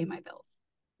start paying my bills.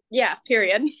 Yeah,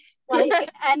 period. Like,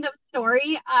 end of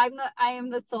story. I am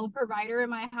the sole provider in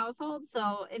my household.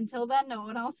 So until then, no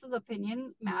one else's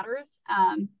opinion matters.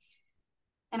 And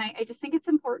I just think it's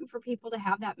important for people to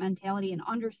have that mentality and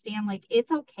understand, like,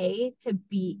 it's okay to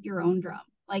beat your own drum.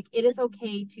 Like, it is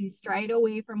okay to stride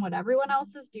away from what everyone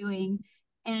else is doing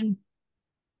and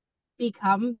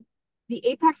become the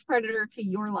apex predator to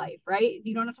your life, right?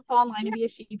 You don't have to fall in line and be a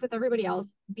sheep with everybody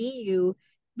else. Be you.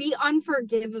 Be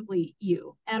unforgivably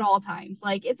you at all times.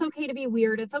 Like, it's okay to be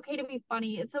weird. It's okay to be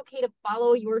funny. It's okay to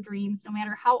follow your dreams, no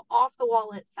matter how off the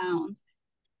wall it sounds.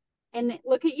 And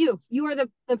look at you. You are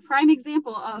the prime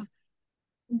example of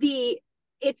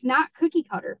it's not cookie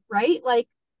cutter, right? Like,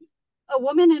 a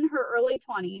woman in her early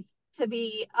 20s to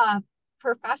be a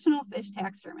professional fish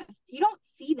taxidermist. You don't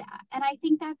see that. And I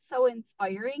think that's so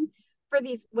inspiring for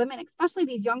these women, especially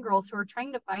these young girls who are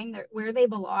trying to find where they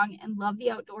belong and love the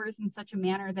outdoors in such a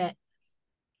manner that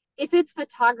if it's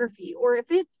photography or if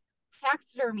it's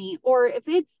taxidermy or if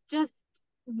it's just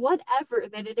whatever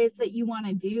that it is that you want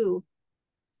to do,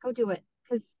 go do it,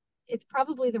 because it's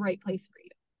probably the right place for you.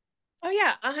 Oh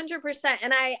yeah, 100%.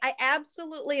 And I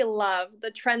absolutely love the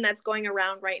trend that's going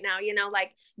around right now,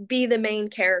 like be the main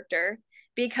character,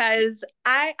 because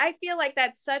I feel like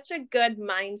that's such a good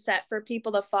mindset for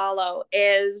people to follow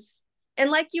and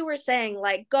like you were saying,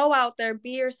 like, go out there,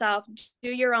 be yourself,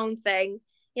 do your own thing,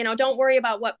 don't worry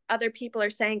about what other people are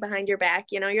saying behind your back,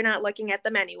 you're not looking at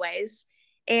them anyways.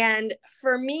 And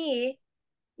for me,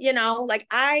 like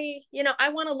I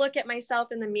want to look at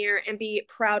myself in the mirror and be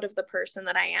proud of the person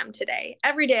that I am today.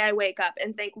 Every day I wake up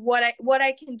and think what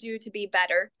I can do to be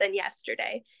better than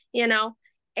yesterday, and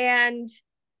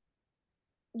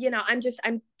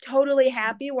I'm totally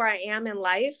happy where I am in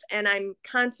life, and I'm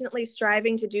constantly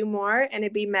striving to do more and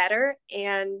to be better.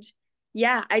 And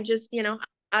yeah, I just,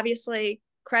 obviously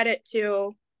credit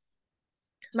to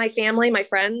my family, my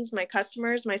friends, my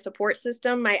customers, my support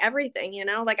system, my everything,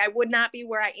 like I would not be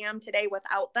where I am today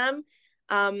without them.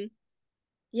 And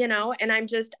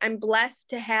I'm blessed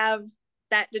to have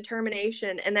that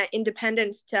determination and that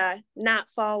independence to not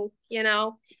fall,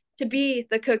 to be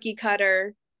the cookie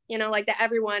cutter, like that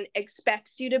everyone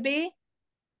expects you to be.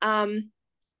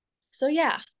 So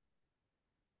yeah.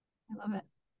 I love it.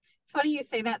 It's funny you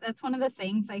say that. That's one of the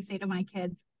things I say to my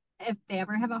kids if they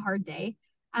ever have a hard day.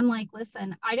 I'm like,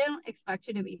 listen, I don't expect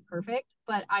you to be perfect,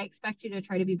 but I expect you to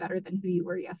try to be better than who you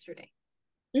were yesterday.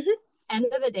 Mm-hmm. End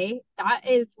of the day, that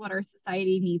is what our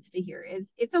society needs to hear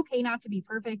is it's okay not to be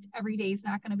perfect. Every day is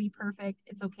not going to be perfect.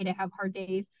 It's okay to have hard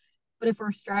days. But if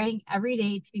we're striving every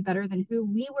day to be better than who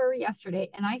we were yesterday,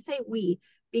 and I say we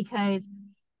because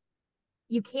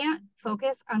you can't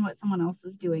focus on what someone else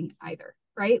is doing either,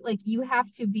 right? Like, you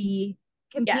have to be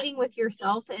competing with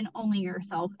yourself and only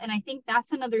yourself. And I think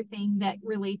that's another thing that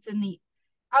relates in the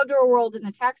outdoor world and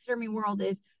the taxidermy world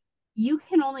is you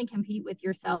can only compete with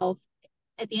yourself.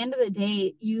 At the end of the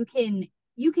day, you can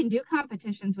do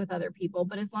competitions with other people,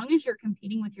 but as long as you're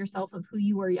competing with yourself of who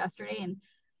you were yesterday. And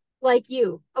like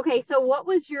you, okay, so what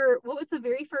was the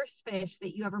very first fish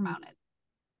that you ever mounted?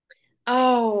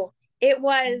 Oh, it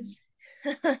was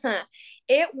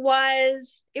it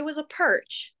was a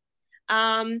perch.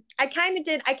 I kind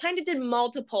of did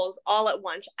multiples all at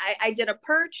once. I did a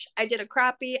perch, I did a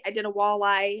crappie, I did a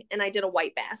walleye, and I did a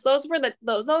white bass. Those were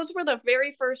the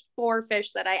very first 4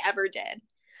 fish that I ever did.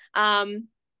 I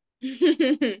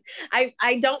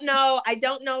don't know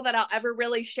that I'll ever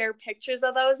really share pictures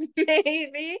of those,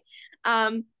 maybe.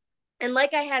 And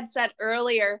like I had said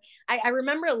earlier, I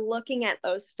remember looking at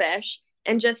those fish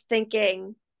and just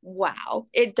thinking, wow,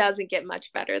 it doesn't get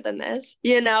much better than this,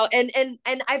 and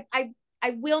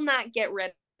I will not get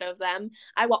rid of them.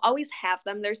 I will always have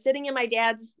them. They're sitting in my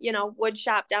dad's, wood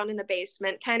shop down in the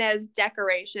basement, kind of as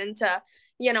decoration to,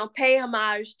 pay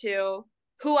homage to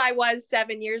who I was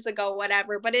 7 years ago,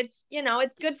 whatever. But it's,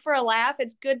 it's good for a laugh.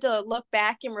 It's good to look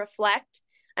back and reflect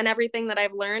on everything that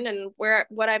I've learned and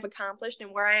what I've accomplished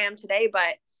and where I am today.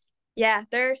 But yeah,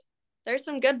 there's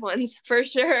some good ones for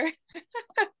sure.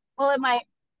 Well,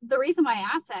 the reason why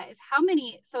I asked that is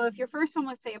so if your first one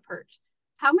was, say, a perch,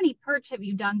 how many perch have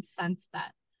you done since then?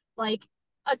 Like,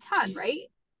 a ton, right?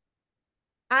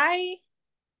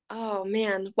 Oh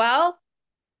man. Well,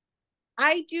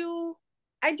 I do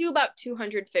about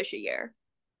 200 fish a year,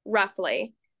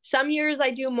 roughly. Some years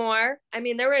I do more. I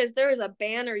mean, there was a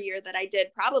banner year that I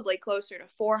did probably closer to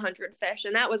 400 fish,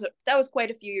 and that was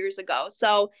quite a few years ago.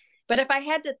 So, but if I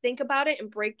had to think about it and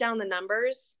break down the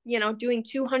numbers, doing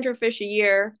 200 fish a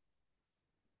year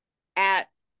at,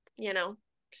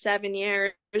 7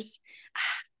 years,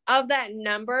 of that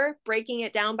number, breaking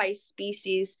it down by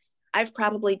species, I've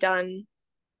probably done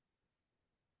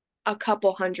a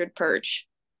couple hundred perch,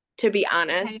 to be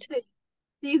honest. Okay,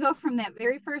 so you go from that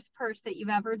very first perch that you've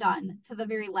ever done to the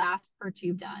very last perch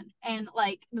you've done. And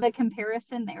like the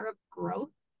comparison there of growth,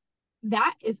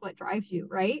 that is what drives you,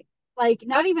 right? Like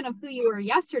not even of who you were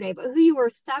yesterday, but who you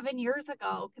were 7 years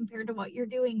ago compared to what you're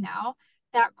doing now,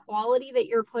 that quality that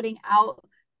you're putting out,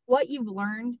 what you've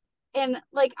learned. And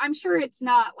like, I'm sure it's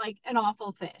not like an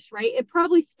awful fish, right? It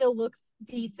probably still looks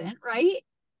decent, right?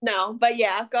 No, but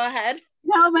yeah, go ahead.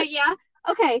 No, but yeah.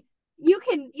 Okay. You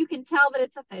can tell that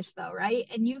it's a fish though, right?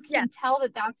 And you Yeah. can tell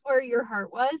that that's where your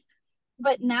heart was.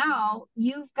 But now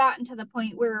you've gotten to the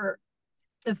point where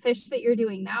the fish that you're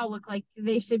doing now look like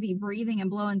they should be breathing and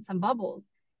blowing some bubbles.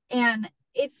 And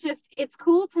it's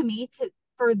cool to me to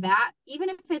for that, even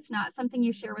if it's not something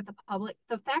you share with the public,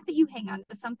 the fact that you hang on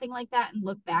to something like that and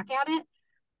look back at it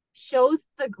shows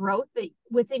the growth that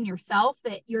within yourself,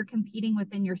 that you're competing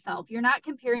within yourself. You're not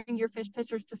comparing your fish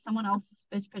pictures to someone else's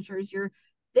fish pictures.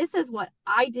 This is what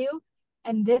I do,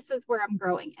 and this is where I'm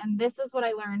growing, and this is what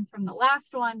I learned from the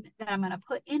last one that I'm going to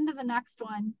put into the next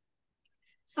one.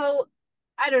 So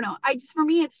I don't know. For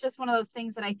me, it's just one of those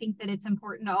things that I think that it's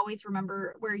important to always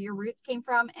remember where your roots came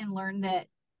from and learn that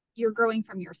you're growing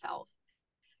from yourself.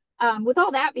 With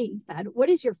all that being said, what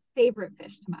is your favorite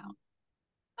fish to mount?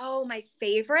 Oh, my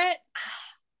favorite?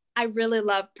 I really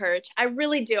love perch. I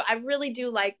really do. I really do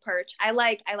like perch. I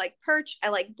like perch. I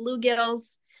like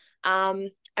bluegills. I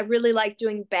really like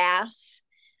doing bass.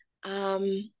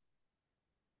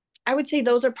 I would say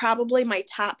those are probably my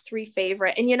top 3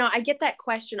 favorite. And I get that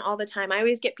question all the time. I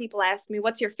always get people ask me,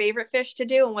 what's your favorite fish to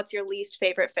do and what's your least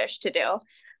favorite fish to do?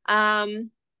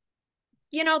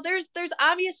 There's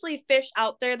obviously fish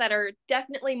out there that are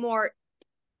definitely more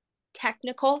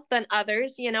technical than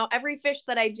others. Every fish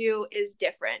that I do is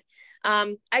different.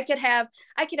 I could have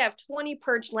 20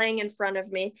 perch laying in front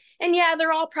of me, and yeah,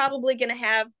 they're all probably going to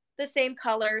have the same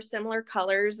color, similar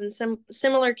colors, and some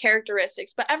similar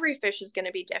characteristics, but every fish is going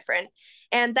to be different.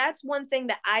 And that's one thing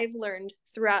that I've learned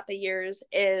throughout the years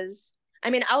is,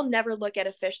 I'll never look at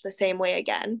a fish the same way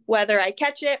again, whether I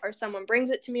catch it or someone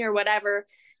brings it to me or whatever.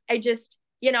 I just,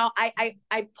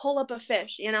 I pull up a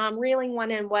fish, I'm reeling one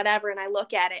in, whatever, and I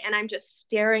look at it and I'm just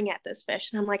staring at this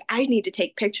fish and I'm like, I need to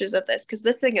take pictures of this because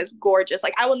this thing is gorgeous.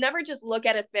 Like, I will never just look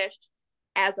at a fish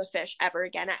as a fish ever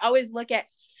again. I always look at,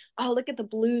 oh, look at the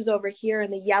blues over here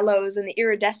and the yellows and the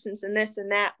iridescence and this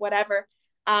and that, whatever.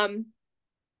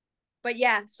 But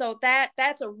yeah, so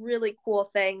that's a really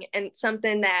cool thing, and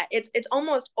something that it's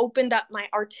almost opened up my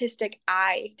artistic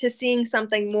eye to seeing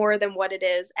something more than what it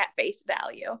is at face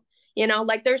value.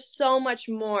 Like there's so much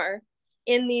more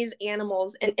in these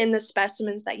animals and in the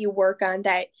specimens that you work on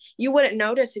that you wouldn't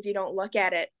notice if you don't look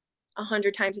at it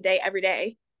 100 times a day, every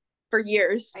day for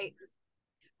years. Right.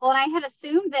 Well, and I had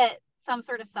assumed that some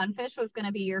sort of sunfish was going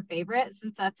to be your favorite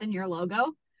since that's in your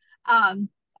logo.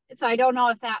 So I don't know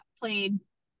if that played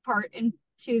part in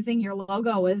choosing your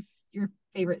logo as your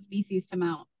favorite species to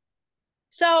mount.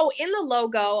 So in the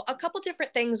logo, a couple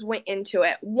different things went into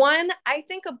it. One, I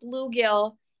think a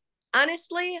bluegill,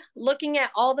 honestly, looking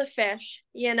at all the fish,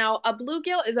 a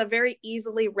bluegill is a very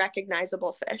easily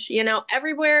recognizable fish.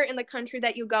 Everywhere in the country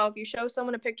that you go, if you show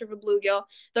someone a picture of a bluegill,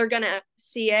 they're going to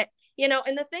see it.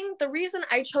 And the reason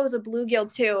I chose a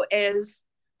bluegill too is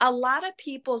a lot of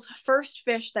people's first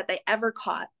fish that they ever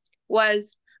caught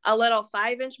was a little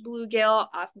 5-inch bluegill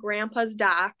off grandpa's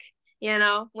dock,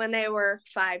 when they were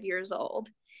 5 years old.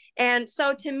 And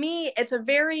so to me, it's a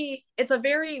very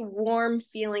warm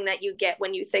feeling that you get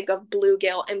when you think of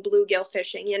bluegill and bluegill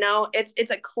fishing.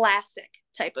 It's a classic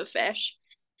type of fish.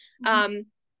 Mm-hmm.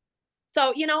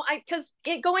 So,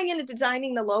 going into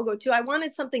designing the logo too, I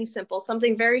wanted something simple,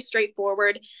 something very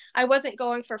straightforward. I wasn't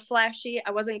going for flashy.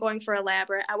 I wasn't going for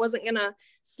elaborate. I wasn't going to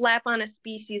slap on a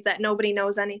species that nobody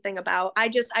knows anything about. I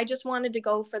just wanted to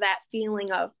go for that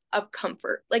feeling of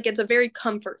comfort. Like it's a very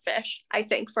comfort fish, I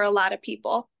think, for a lot of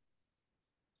people.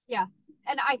 Yes.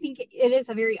 And I think it is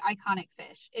a very iconic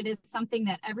fish. It is something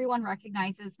that everyone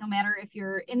recognizes, no matter if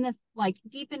you're in the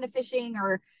deep into fishing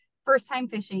or first time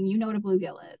fishing, what a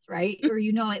bluegill is, right? Or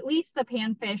at least the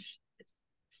panfish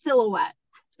silhouette.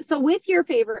 So with your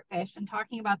favorite fish and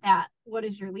talking about that, what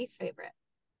is your least favorite?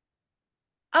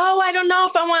 Oh, I don't know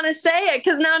if I want to say it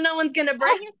because now no one's gonna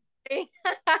bring it to me.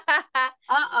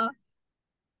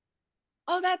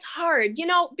 Oh, that's hard.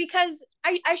 Because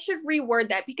I should reword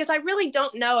that because I really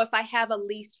don't know if I have a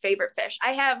least favorite fish.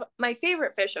 I have my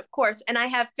favorite fish, of course, and I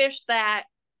have fish that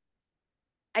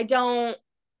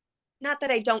not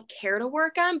that I don't care to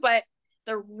work on, but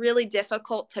they're really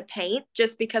difficult to paint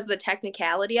just because of the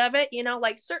technicality of it.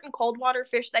 Like certain cold water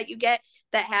fish that you get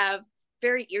that have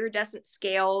very iridescent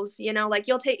scales,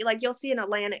 you'll see an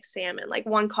Atlantic salmon, like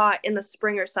one caught in the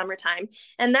spring or summertime,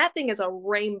 and that thing is a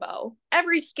rainbow.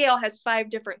 Every scale has 5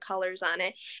 different colors on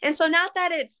it. And so not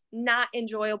that it's not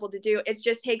enjoyable to do, it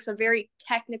just takes a very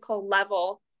technical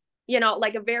level,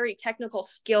 like a very technical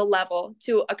skill level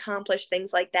to accomplish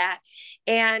things like that.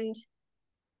 And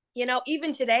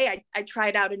even today, I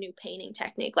tried out a new painting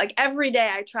technique. Like every day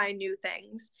I try new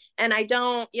things, and I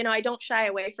don't shy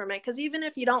away from it, because even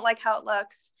if you don't like how it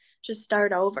looks, just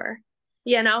start over,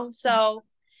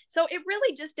 so it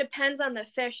really just depends on the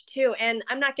fish too. And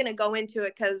I'm not going to go into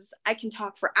it because I can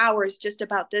talk for hours just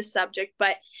about this subject,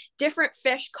 but different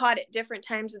fish caught at different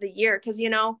times of the year. Because,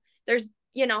 there's,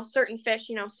 certain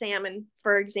fish, salmon,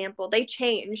 for example, they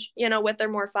change, with their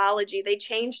morphology, they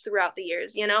change throughout the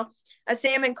years. A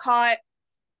salmon caught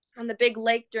on the big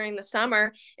lake during the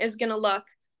summer is going to look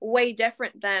way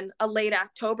different than a late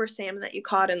October salmon that you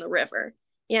caught in the river.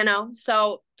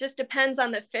 So just depends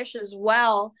on the fish as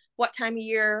well, what time of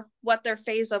year, what their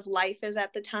phase of life is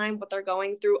at the time, what they're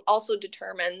going through also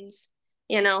determines,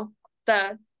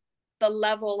 the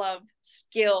level of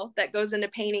skill that goes into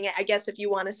painting it, I guess, if you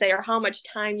want to say, or how much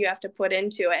time you have to put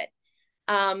into it.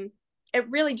 It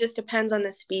really just depends on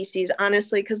the species,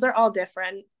 honestly, because they're all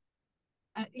different.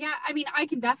 Yeah, I mean, I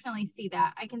can definitely see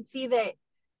that. I can see that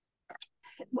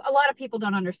a lot of people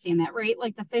don't understand that, right?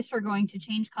 Like the fish are going to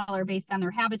change color based on their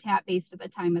habitat, based on the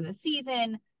time of the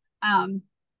season.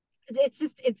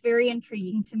 It's very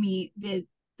intriguing to me, the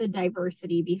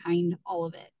diversity behind all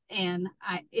of it. And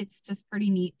it's just pretty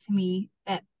neat to me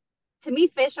that,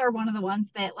 fish are one of the ones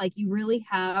that like you really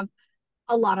have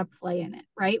a lot of play in it,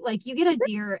 right? Like you get a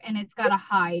deer and it's got a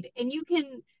hide, and you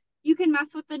can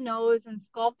mess with the nose and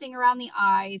sculpting around the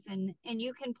eyes, and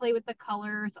you can play with the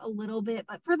colors a little bit,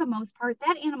 but for the most part,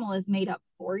 that animal is made up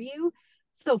for you.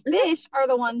 So fish are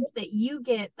the ones that you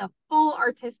get the full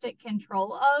artistic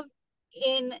control of.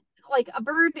 In like a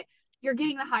bird, you're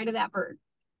getting the hide of that bird.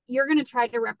 You're going to try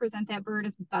to represent that bird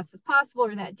as best as possible,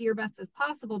 or that deer best as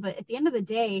possible. But at the end of the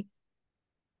day,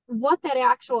 what that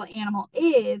actual animal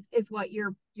is what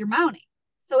you're mounting.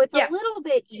 So it's a little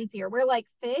bit easier. Where like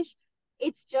fish,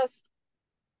 it's just,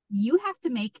 you have to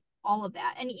make all of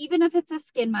that. And even if it's a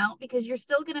skin mount, because you're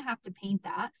still going to have to paint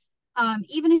that.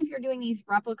 Even if you're doing these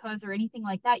replicas or anything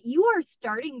like that, you are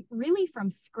starting really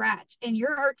from scratch, and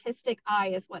your artistic eye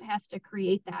is what has to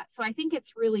create that. So I think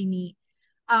it's really neat.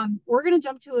 We're going to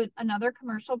jump to another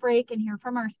commercial break and hear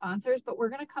from our sponsors, but we're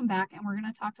going to come back and we're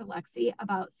going to talk to Lexi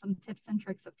about some tips and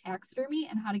tricks of taxidermy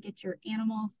and how to get your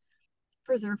animals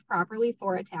preserved properly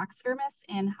for a taxidermist,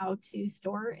 and how to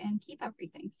store and keep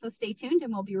everything. So stay tuned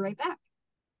and we'll be right back.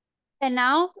 And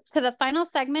now to the final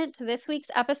segment to this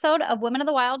week's episode of Women of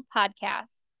the Wild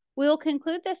podcast. We will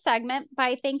conclude this segment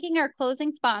by thanking our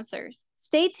closing sponsors.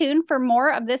 Stay tuned for more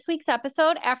of this week's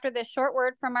episode after this short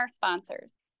word from our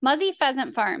sponsors. Muzzy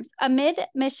Pheasant Farms, a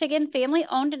mid-Michigan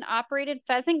family-owned and operated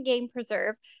pheasant game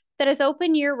preserve that is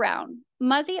open year-round.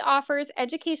 Muzzy offers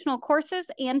educational courses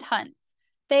and hunts.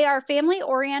 They are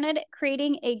family-oriented,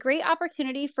 creating a great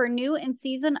opportunity for new and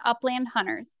seasoned upland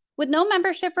hunters. With no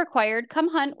membership required, come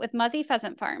hunt with Muzzy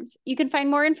Pheasant Farms. You can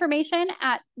find more information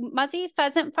at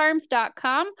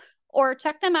muzzypheasantfarms.com or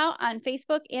check them out on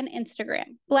Facebook and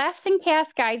Instagram. Blast and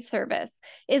Cast Guide Service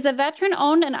is a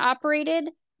veteran-owned and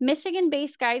operated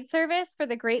Michigan-based guide service for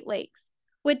the Great Lakes.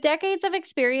 With decades of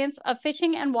experience of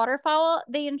fishing and waterfowl,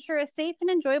 they ensure a safe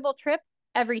and enjoyable trip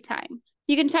every time.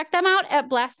 You can check them out at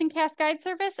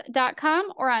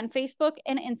blastandcastguideservice.com or on Facebook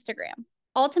and Instagram.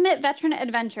 Ultimate Veteran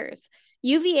Adventures.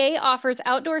 UVA offers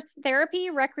outdoor therapy,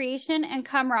 recreation, and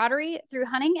camaraderie through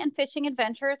hunting and fishing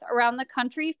adventures around the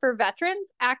country for veterans,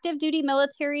 active duty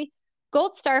military,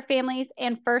 Gold Star families,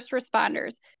 and first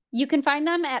responders. You can find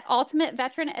them at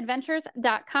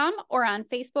ultimateveteranadventures.com or on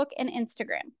Facebook and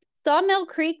Instagram. Sawmill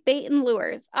Creek Bait and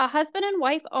Lures, a husband and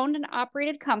wife owned and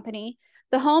operated company,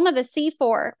 the home of the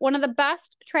C4, one of the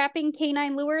best trapping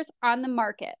canine lures on the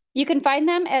market. You can find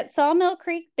them at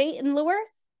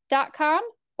sawmillcreekbaitandlures.com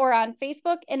or on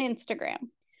Facebook and Instagram.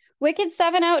 Wicked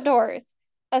 7 Outdoors,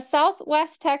 a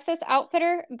Southwest Texas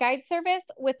outfitter guide service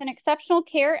with an exceptional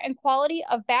care and quality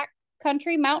of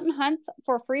backcountry mountain hunts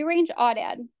for free-range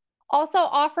aoudad. Also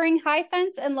offering high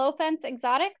fence and low fence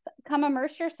exotics, come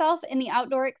immerse yourself in the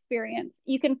outdoor experience.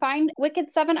 You can find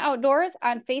Wicked 7 Outdoors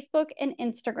on Facebook and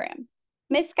Instagram.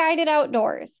 Misguided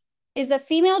Outdoors is a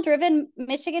female-driven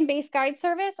Michigan-based guide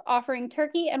service offering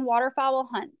turkey and waterfowl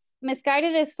hunts.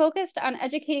 Misguided is focused on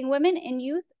educating women and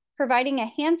youth, providing a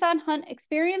hands-on hunt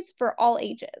experience for all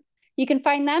ages. You can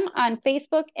find them on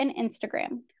Facebook and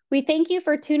Instagram. We thank you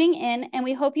for tuning in, and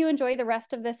we hope you enjoy the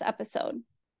rest of this episode.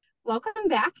 Welcome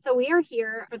back. So we are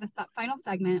here for the final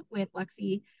segment with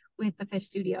Lexi with the Fish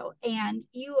Studio, and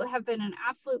you have been an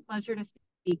absolute pleasure to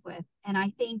speak with. And I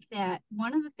think that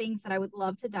one of the things that I would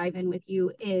love to dive in with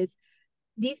you is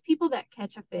these people that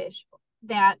catch a fish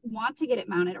that want to get it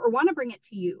mounted or want to bring it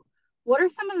to you. what are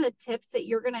some of the tips that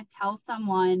you're going to tell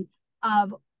someone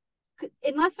of,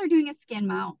 unless they're doing a skin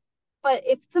mount, but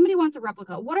if somebody wants a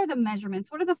replica, what are the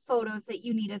measurements? What are the photos that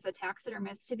you need as a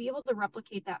taxidermist to be able to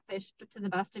replicate that fish to the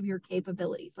best of your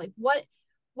capabilities? Like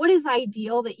what is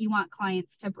ideal that you want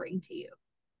clients to bring to you?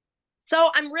 So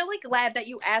I'm really glad that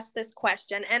you asked this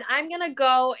question, and I'm going to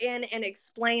go in and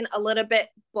explain a little bit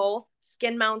both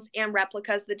skin mounts and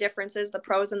replicas, the differences, the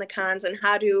pros and the cons, and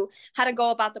how to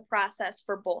go about the process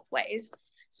for both ways.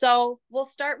 So we'll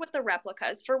start with the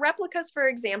replicas. For replicas, for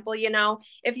example,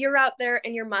 if you're out there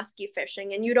and you're muskie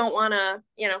fishing and you don't want to,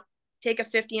 take a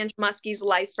 50-inch muskie's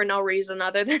life for no reason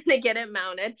other than to get it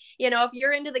mounted. If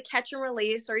you're into the catch and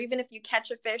release, or even if you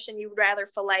catch a fish and you'd rather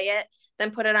fillet it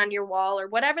than put it on your wall, or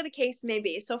whatever the case may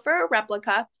be. So for a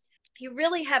replica, you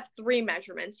really have 3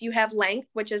 measurements. You have length,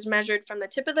 which is measured from the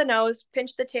tip of the nose,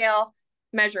 pinch the tail,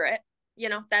 measure it.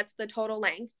 That's the total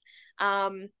length.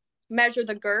 Measure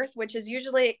the girth, which is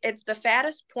usually, it's the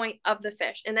fattest point of the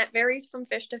fish. And that varies from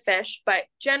fish to fish, but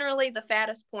generally the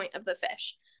fattest point of the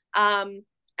fish.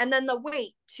 And then the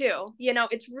weight too.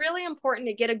 It's really important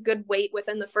to get a good weight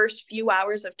within the first few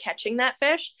hours of catching that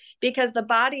fish, because the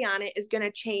body on it is going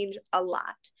to change a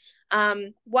lot.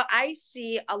 What I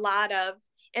see a lot of,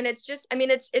 and it's just,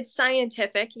 it's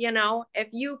scientific, if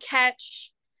you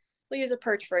catch, we'll use a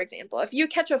perch, for example. If you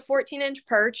catch a 14-inch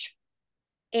perch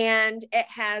and it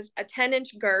has a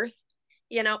 10-inch girth,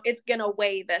 it's going to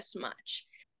weigh this much.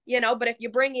 But if you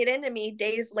bring it into me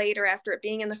days later after it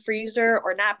being in the freezer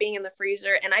or not being in the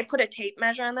freezer, and I put a tape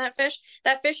measure on that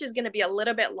fish is going to be a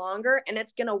little bit longer, and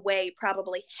it's going to weigh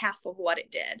probably half of what it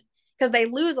did, because they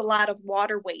lose a lot of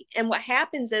water weight. And what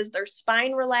happens is their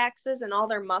spine relaxes and all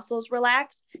their muscles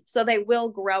relax, so they will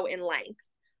grow in length.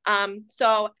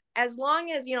 So as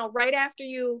long as, right after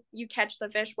you catch the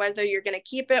fish, whether you're going to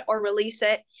keep it or release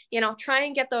it, try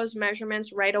and get those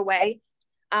measurements right away.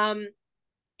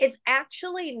 It's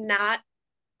actually not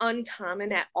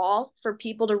uncommon at all for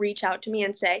people to reach out to me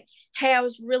and say, hey, I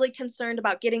was really concerned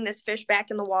about getting this fish back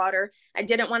in the water. I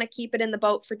didn't want to keep it in the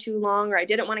boat for too long, or I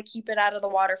didn't want to keep it out of the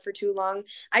water for too long.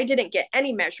 I didn't get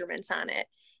any measurements on it.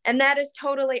 And that is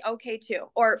totally okay too.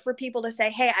 Or for people to say,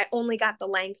 hey, I only got the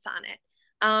length on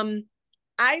it.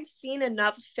 I've seen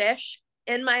enough fish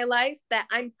in my life that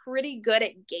I'm pretty good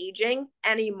at gauging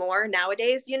anymore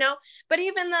nowadays, but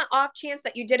even the off chance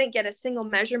that you didn't get a single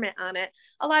measurement on it,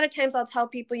 a lot of times I'll tell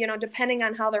people, depending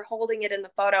on how they're holding it in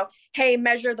the photo, hey,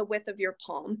 measure the width of your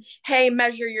palm. Hey,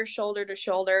 measure your shoulder to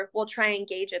shoulder. We'll try and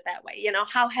gauge it that way.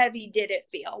 How heavy did it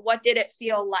feel? What did it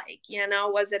feel like?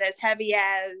 Was it as heavy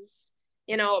as,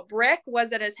 a brick?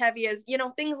 Was it as heavy as,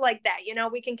 things like that?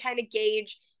 We can kind of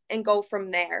gauge and go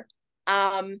from there.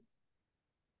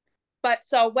 But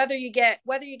so whether you get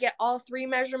all 3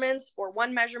 measurements or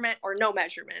 1 measurement or no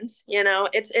measurements,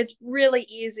 it's really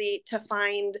easy to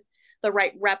find the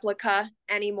right replica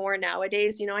anymore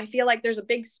nowadays. I feel like there's a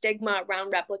big stigma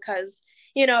around replicas.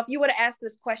 If you would have asked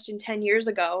this question 10 years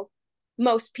ago,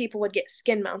 most people would get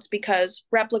skin mounts because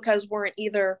replicas weren't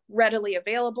either readily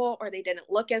available or they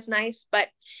didn't look as nice. But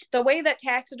the way that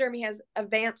taxidermy has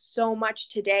advanced so much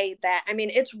today that,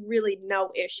 it's really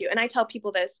no issue. And I tell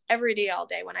people this every day, all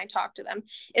day when I talk to them.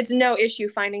 It's no issue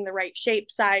finding the right shape,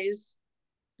 size,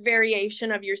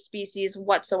 variation of your species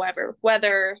whatsoever,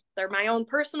 whether they're my own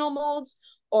personal molds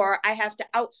or I have to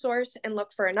outsource and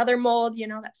look for another mold,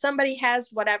 that somebody has,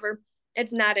 whatever.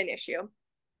 It's not an issue.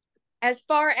 As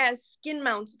far as skin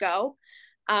mounts go,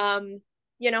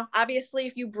 obviously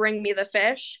if you bring me the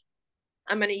fish,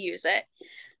 I'm going to use it.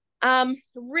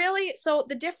 Really, so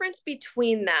the difference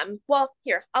between them, well,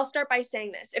 here, I'll start by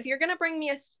saying this. If you're going to bring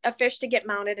me a fish to get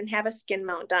mounted and have a skin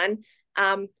mount done,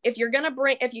 if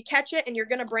you catch it and you're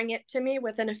going to bring it to me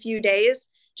within a few days,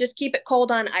 just keep it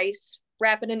cold on ice,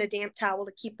 wrap it in a damp towel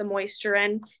to keep the moisture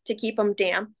in, to keep them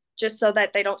damp, just so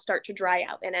that they don't start to dry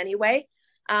out in any way.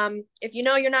 If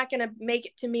you're not going to make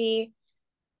it to me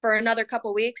for another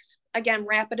couple weeks, again,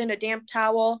 wrap it in a damp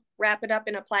towel, wrap it up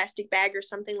in a plastic bag or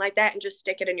something like that, and just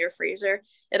stick it in your freezer.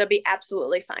 It'll be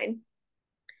absolutely fine.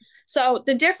 So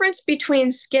the difference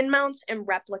between skin mounts and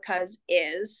replicas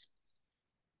is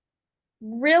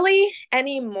really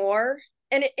anymore,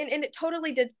 and it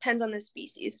totally depends on the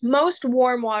species. Most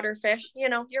warm water fish,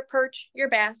 your perch, your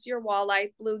bass, your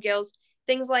walleye, bluegills,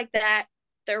 things like that,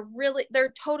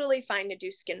 they're totally fine to do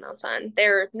skin mounts on.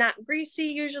 They're not greasy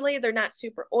usually. They're not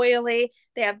super oily.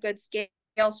 They have good scale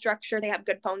structure. They have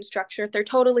good bone structure. They're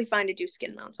totally fine to do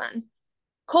skin mounts on.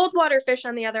 Cold water fish,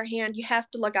 on the other hand, you have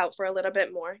to look out for a little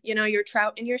bit more. You know, your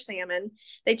trout and your salmon,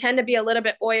 they tend to be a little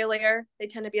bit oilier. They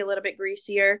tend to be a little bit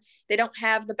greasier. They don't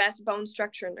have the best bone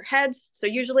structure in their heads. So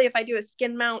usually if I do a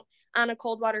skin mount on a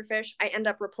cold water fish, I end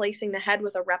up replacing the head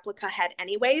with a replica head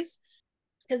anyways.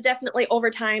 Because definitely over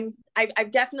time,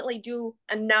 I've definitely do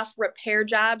enough repair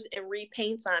jobs and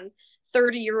repaints on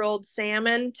 30-year-old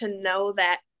salmon to know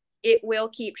that it will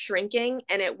keep shrinking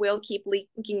and it will keep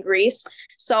leaking grease.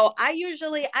 So I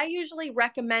usually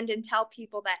recommend and tell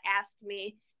people that ask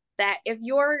me that if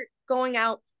you're going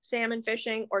out salmon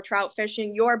fishing or trout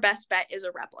fishing, your best bet is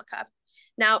a replica.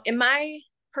 Now, in my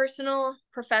personal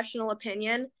professional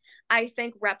opinion, I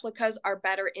think replicas are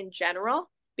better in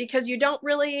general because you don't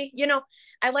really,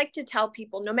 I like to tell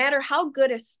people no matter how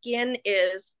good a skin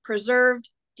is preserved,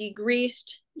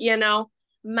 degreased,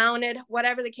 mounted,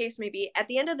 whatever the case may be, at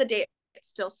the end of the day, it's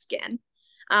still skin.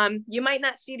 You might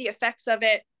not see the effects of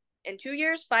it in 2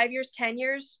 years, 5 years, 10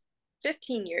 years,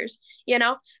 15 years,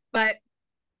 but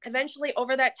eventually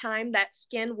over that time, that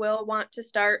skin will want to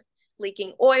start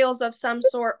leaking oils of some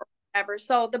sort or whatever.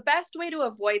 So the best way to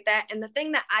avoid that, and the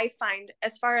thing that I find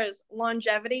as far as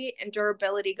longevity and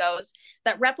durability goes,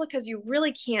 that replicas, you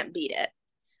really can't beat it,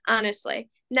 honestly.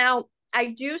 Now, I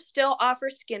do still offer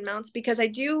skin mounts because I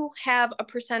do have a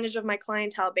percentage of my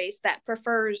clientele base that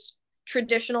prefers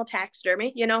traditional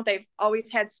taxidermy. They've always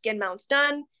had skin mounts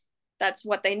done. That's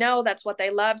what they know. That's what they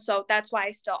love. So that's why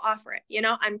I still offer it.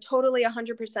 I'm totally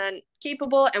 100%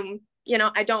 capable and,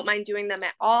 I don't mind doing them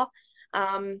at all.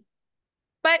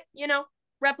 But,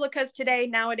 replicas today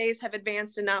nowadays have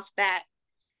advanced enough that,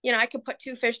 I could put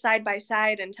two fish side by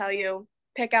side and tell you,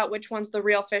 pick out which one's the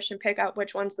real fish and pick out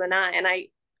which one's the not. And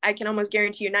I can almost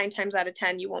guarantee you 9 times out of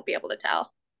 10, you won't be able to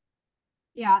tell.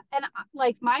 Yeah. And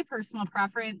like my personal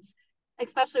preference,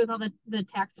 especially with all the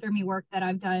taxidermy work that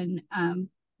I've done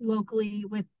locally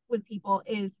with people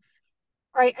is,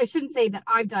 or I shouldn't say that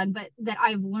I've done, but that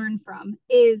I've learned from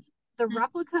is the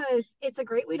replicas. It's a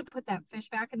great way to put that fish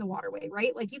back in the waterway,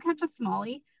 right? Like you catch a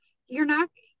smallie,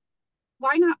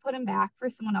 why not put him back for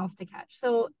someone else to catch?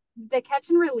 So the catch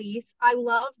and release, I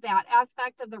love that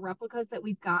aspect of the replicas that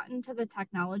we've gotten to the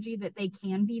technology that they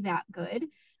can be that good.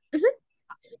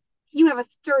 Mm-hmm. You have a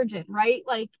sturgeon, right?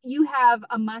 Like you have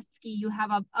a muskie, you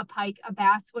have a pike, a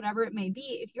bass, whatever it may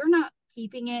be. If you're not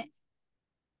keeping it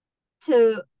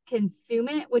to consume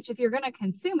it, which if you're going to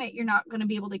consume it, you're not going to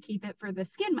be able to keep it for the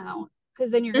skin mount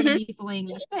because then you're going to be filleting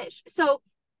this fish. So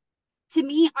to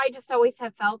me, I just always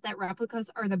have felt that replicas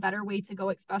are the better way to go,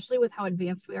 especially with how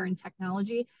advanced we are in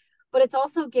technology. But it's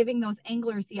also giving those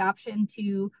anglers the option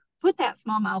to put that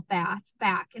smallmouth bass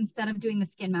back instead of doing the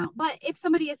skin mount. But if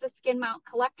somebody is a skin mount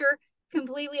collector,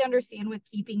 completely understand with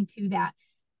keeping to that.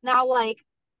 Now, like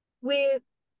with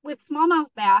smallmouth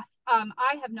bass,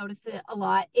 I have noticed it a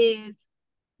lot is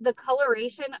the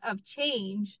coloration of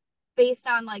change based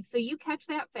on like, so you catch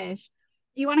that fish,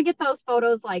 you want to get those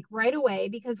photos like right away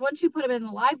because once you put them in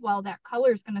the live well, that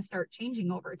color is going to start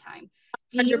changing over time.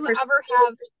 Do you 100%. ever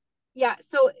have, yeah,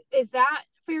 so is that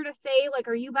fair to say? Like,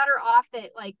 are you better off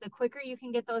that like the quicker you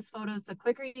can get those photos, the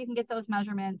quicker you can get those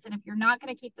measurements? And if you're not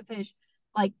going to keep the fish,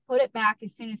 like put it back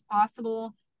as soon as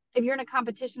possible. If you're in a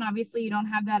competition, obviously you don't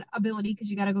have that ability because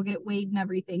you got to go get it weighed and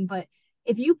everything. But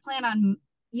if you plan on,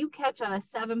 you catch a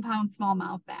 7-pound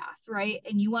smallmouth bass, right?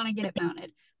 And you want to get it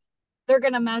mounted, they're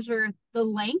going to measure the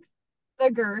length,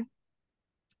 the girth,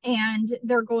 and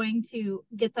they're going to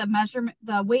get the measurement,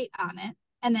 the weight on it,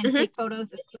 and then take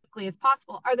photos as quickly as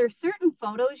possible. Are there certain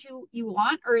photos you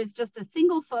want, or is just a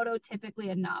single photo typically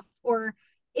enough? Or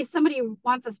if somebody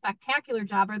wants a spectacular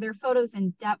job, are there photos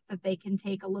in depth that they can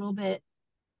take a little bit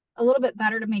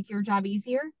better to make your job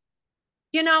easier?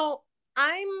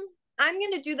 I'm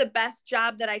going to do the best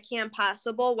job that I can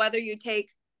possible, whether you take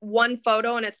one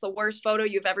photo and it's the worst photo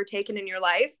you've ever taken in your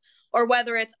life, or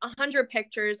whether it's 100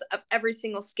 pictures of every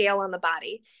single scale on the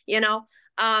body.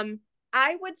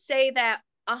 I would say that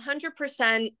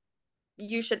 100%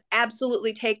 you should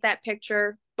absolutely take that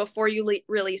picture before you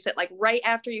release it, like right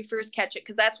after you first catch it,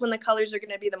 because that's when the colors are going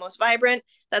to be the most vibrant.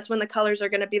 That's when the colors are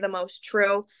going to be the most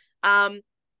true.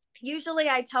 Usually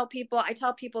I tell people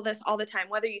this all the time,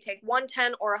 whether you take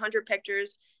 110 or 100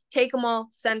 pictures, take them all,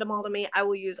 send them all to me. I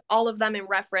will use all of them in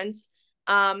reference.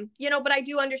 But I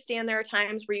do understand there are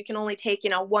times where you can only take,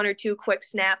 1 or 2 quick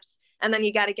snaps and then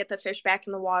you got to get the fish back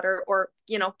in the water or,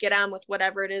 get on with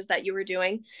whatever it is that you were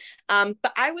doing.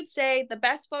 But I would say the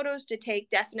best photos to take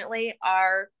definitely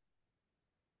are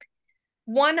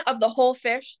one of the whole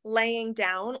fish laying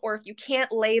down, or if you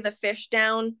can't lay the fish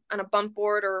down on a bump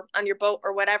board or on your boat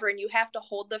or whatever, and you have to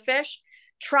hold the fish,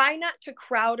 try not to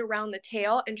crowd around the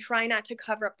tail and try not to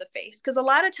cover up the face. Because a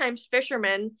lot of times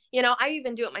fishermen, I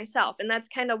even do it myself. And that's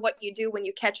kind of what you do when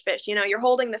you catch fish. You're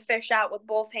holding the fish out with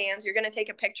both hands. You're going to take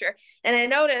a picture. And I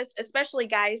noticed, especially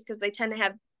guys, because they tend to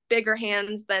have bigger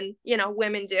hands than,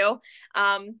 women do.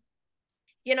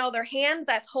 Their hand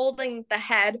that's holding the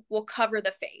head will cover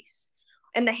the face.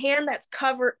 And the hand that's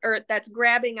that's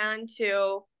grabbing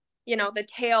onto the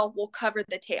tail will cover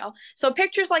the tail. So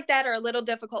pictures like that are a little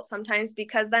difficult sometimes,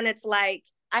 because then it's like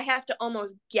I have to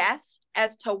almost guess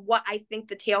as to what I think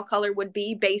the tail color would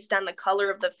be based on the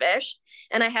color of the fish.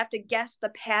 And I have to guess the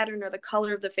pattern or the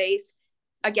color of the face,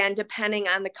 again, depending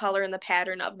on the color and the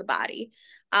pattern of the body.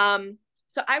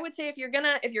 So I would say if you're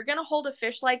gonna hold a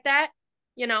fish like that,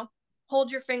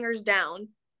 hold your fingers down.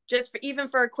 Just even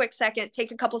for a quick second,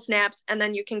 take a couple snaps, and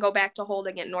then you can go back to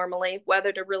holding it normally,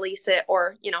 whether to release it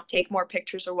or, take more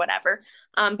pictures or whatever.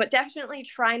 But definitely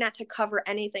try not to cover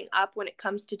anything up when it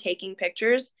comes to taking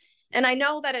pictures. And I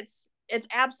know that it's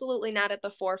absolutely not at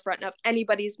the forefront of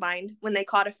anybody's mind when they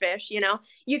caught a fish.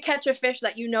 You catch a fish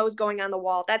that is going on the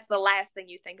wall. That's the last thing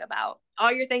you think about.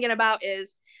 All you're thinking about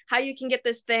is how you can get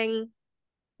this thing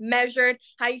measured,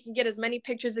 how you can get as many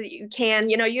pictures as you can.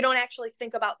 You don't actually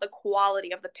think about the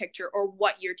quality of the picture or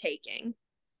what you're taking.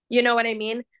 You know what I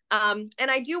mean? And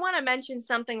I do want to mention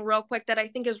something real quick that I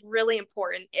think is really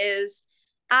important is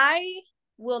I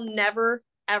will never,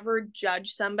 ever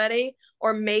judge somebody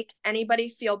or make anybody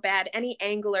feel bad, any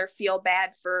angler feel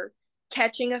bad for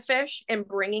catching a fish and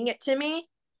bringing it to me,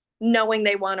 knowing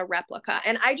they want a replica.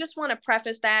 And I just want to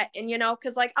preface that. And,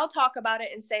 because I'll talk about it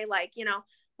and say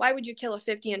why would you kill a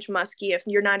 50-inch muskie if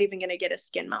you're not even going to get a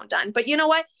skin mount done? But you know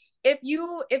what? If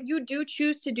you do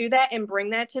choose to do that and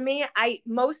bring that to me,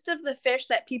 most of the fish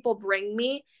that people bring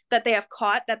me that they have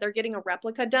caught that they're getting a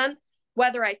replica done,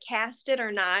 whether I cast it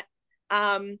or not,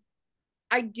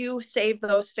 I do save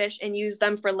those fish and use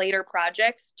them for later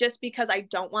projects just because I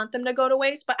don't want them to go to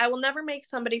waste. But I will never make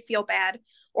somebody feel bad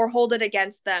or hold it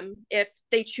against them if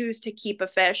they choose to keep a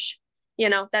fish,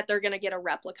 that they're going to get a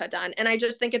replica done. And I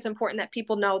just think it's important that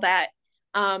people know that,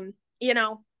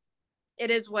 it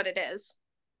is what it is.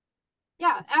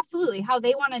 Yeah, absolutely. How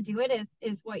they want to do it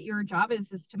is what your job is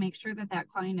to make sure that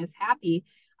client is happy.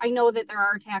 I know that there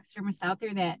are taxidermists out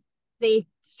there that they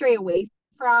stray away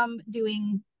from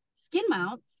doing skin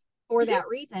mounts for that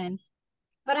reason.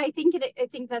 But I think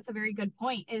that's a very good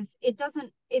point is it's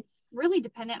really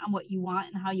dependent on what you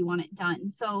want and how you want it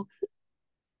done. So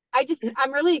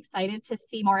I'm really excited to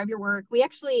see more of your work. We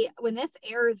actually, when this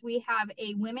airs, we have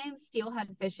a women's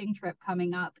steelhead fishing trip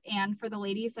coming up. And for the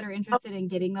ladies that are interested in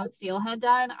getting those steelhead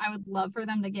done, I would love for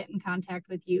them to get in contact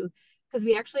with you, because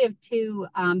we actually have two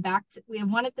we have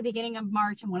one at the beginning of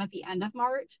March and one at the end of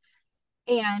March.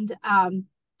 And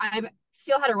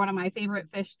steelhead are one of my favorite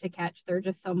fish to catch. They're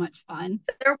just so much fun.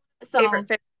 They're favorite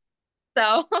fish.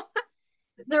 So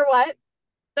they're what?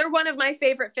 They're one of my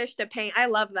favorite fish to paint. I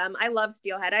love them. I love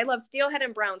steelhead. I love steelhead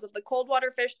and browns. Of the cold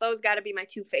water fish, those got to be my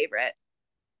two favorite.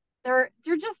 They're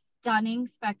just stunning,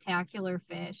 spectacular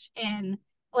fish. And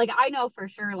I know for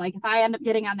sure, if I end up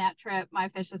getting on that trip, my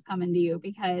fish is coming to you,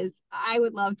 because I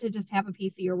would love to just have a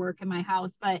piece of your work in my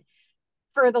house. But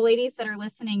for the ladies that are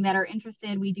listening that are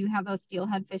interested, we do have those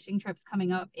steelhead fishing trips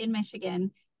coming up in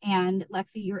Michigan. And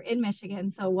Lexi, you're in Michigan.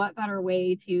 So what better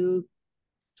way to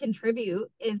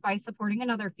contribute is by supporting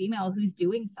another female who's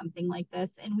doing something like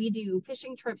this. And we do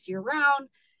fishing trips year round.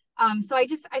 So I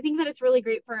think that it's really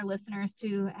great for our listeners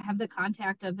to have the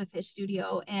contact of the fish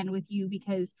studio and with you,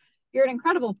 because you're an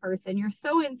incredible person. You're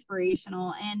so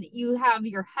inspirational, and you have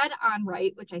your head on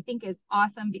right, which I think is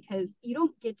awesome, because you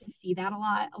don't get to see that a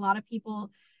lot. A lot of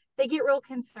people, they get real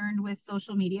concerned with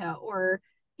social media, or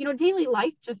daily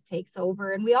life just takes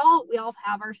over, and we all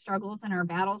have our struggles and our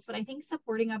battles. But I think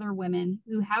supporting other women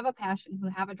who have a passion, who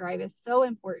have a drive, is so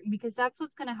important, because that's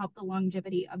what's going to help the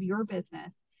longevity of your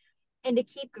business. And to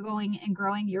keep going and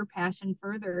growing your passion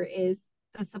further is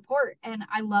the support. And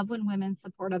I love when women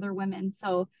support other women.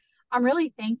 So I'm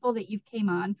really thankful that you've came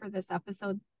on for this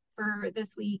episode for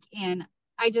this week. And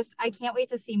I can't wait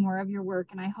to see more of your work.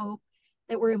 And I hope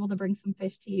that we're able to bring some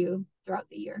fish to you throughout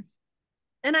the year.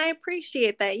 And I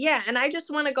appreciate that. Yeah. And I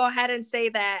just want to go ahead and say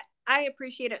that I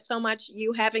appreciate it so much,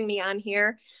 you having me on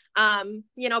here,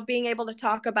 being able to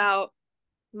talk about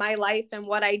my life and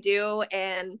what I do,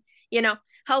 and,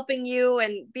 helping you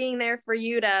and being there for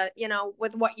you to,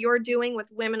 with what you're doing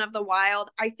with Women of the Wild.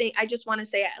 I just want to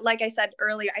say, like I said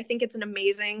earlier, I think it's an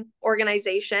amazing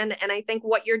organization. And I think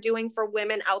what you're doing for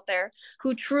women out there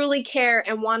who truly care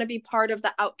and want to be part of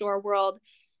the outdoor world,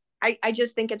 I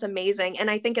just think it's amazing. And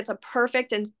I think it's a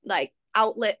perfect and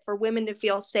outlet for women to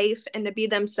feel safe and to be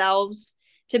themselves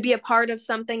to be a part of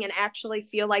something and actually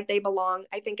feel like they belong,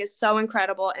 I think is so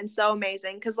incredible and so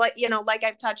amazing. Because like, you know, like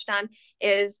I've touched on,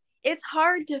 is it's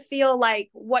hard to feel like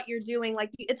what you're doing, like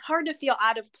it's hard to feel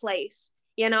out of place,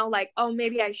 you know, like, oh,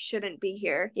 maybe I shouldn't be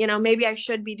here, you know, maybe I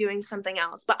should be doing something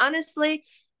else. But honestly,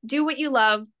 do what you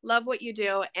love what you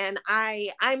do. And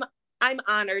I'm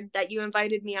honored that you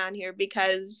invited me on here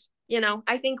because, you know,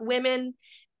 I think women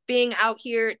being out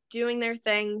here doing their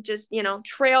thing, just, you know,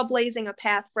 trailblazing a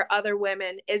path for other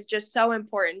women is just so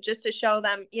important, just to show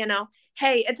them, you know,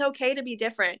 hey, it's okay to be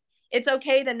different. It's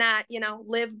okay to not, you know,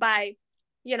 live by,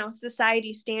 you know,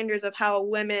 society standards of how a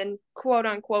woman, quote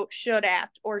unquote, should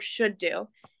act or should do,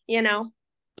 you know.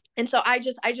 And so I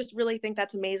just really think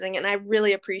that's amazing, and I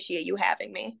really appreciate you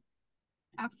having me.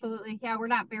 Absolutely. Yeah, we're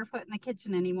not barefoot in the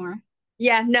kitchen anymore.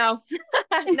 Yeah, no.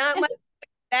 Not like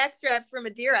backstraps from a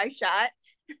deer I shot.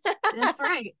 That's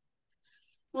right.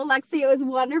 Well, Lexi, it was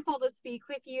wonderful to speak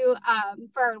with you.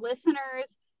 For our listeners,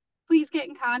 please get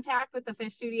in contact with the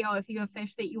fish studio if you have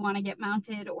fish that you want to get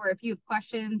mounted, or if you have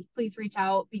questions, please reach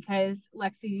out, because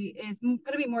Lexi is going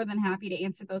to be more than happy to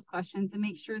answer those questions and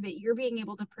make sure that you're being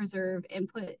able to preserve and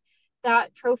put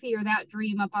that trophy or that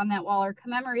dream up on that wall or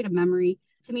commemorate a memory.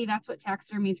 To me, that's what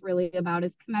taxidermy is really about,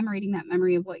 is commemorating that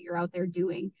memory of what you're out there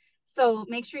doing. So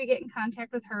make sure you get in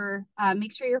contact with her.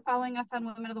 Make sure you're following us on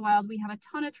Women of the Wild. We have a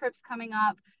ton of trips coming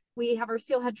up. We have our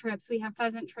steelhead trips. We have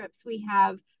pheasant trips. We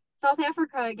have South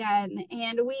Africa again,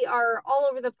 and we are all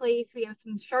over the place. We have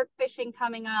some shark fishing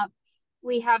coming up.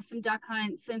 We have some duck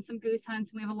hunts and some goose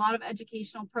hunts. And we have a lot of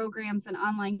educational programs and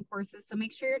online courses. So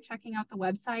make sure you're checking out the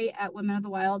website at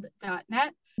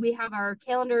womenofthewild.net. We have our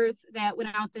calendars that went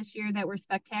out this year that were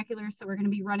spectacular. So we're going to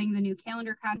be running the new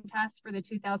calendar contest for the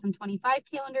 2025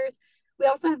 calendars. We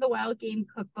also have the Wild Game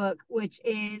Cookbook, which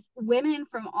is women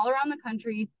from all around the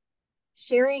country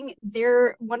sharing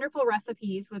their wonderful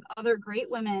recipes with other great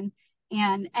women,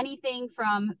 and anything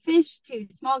from fish to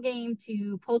small game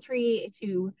to poultry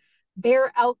to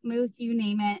bear, elk, moose, you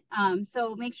name it.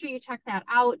 So make sure you check that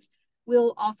out.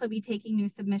 We'll also be taking new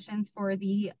submissions for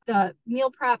the meal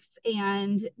preps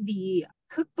and the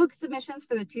cookbook submissions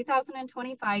for the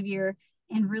 2025 year,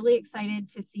 and really excited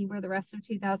to see where the rest of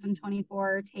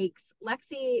 2024 takes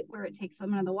Lexi, where it takes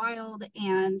Women of the Wild,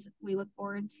 and we look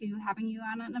forward to having you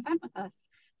on an event with us.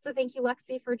 So thank you,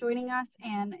 Lexi, for joining us,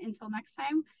 and until next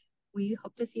time, we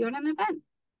hope to see you on an event.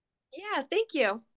 Yeah, thank you.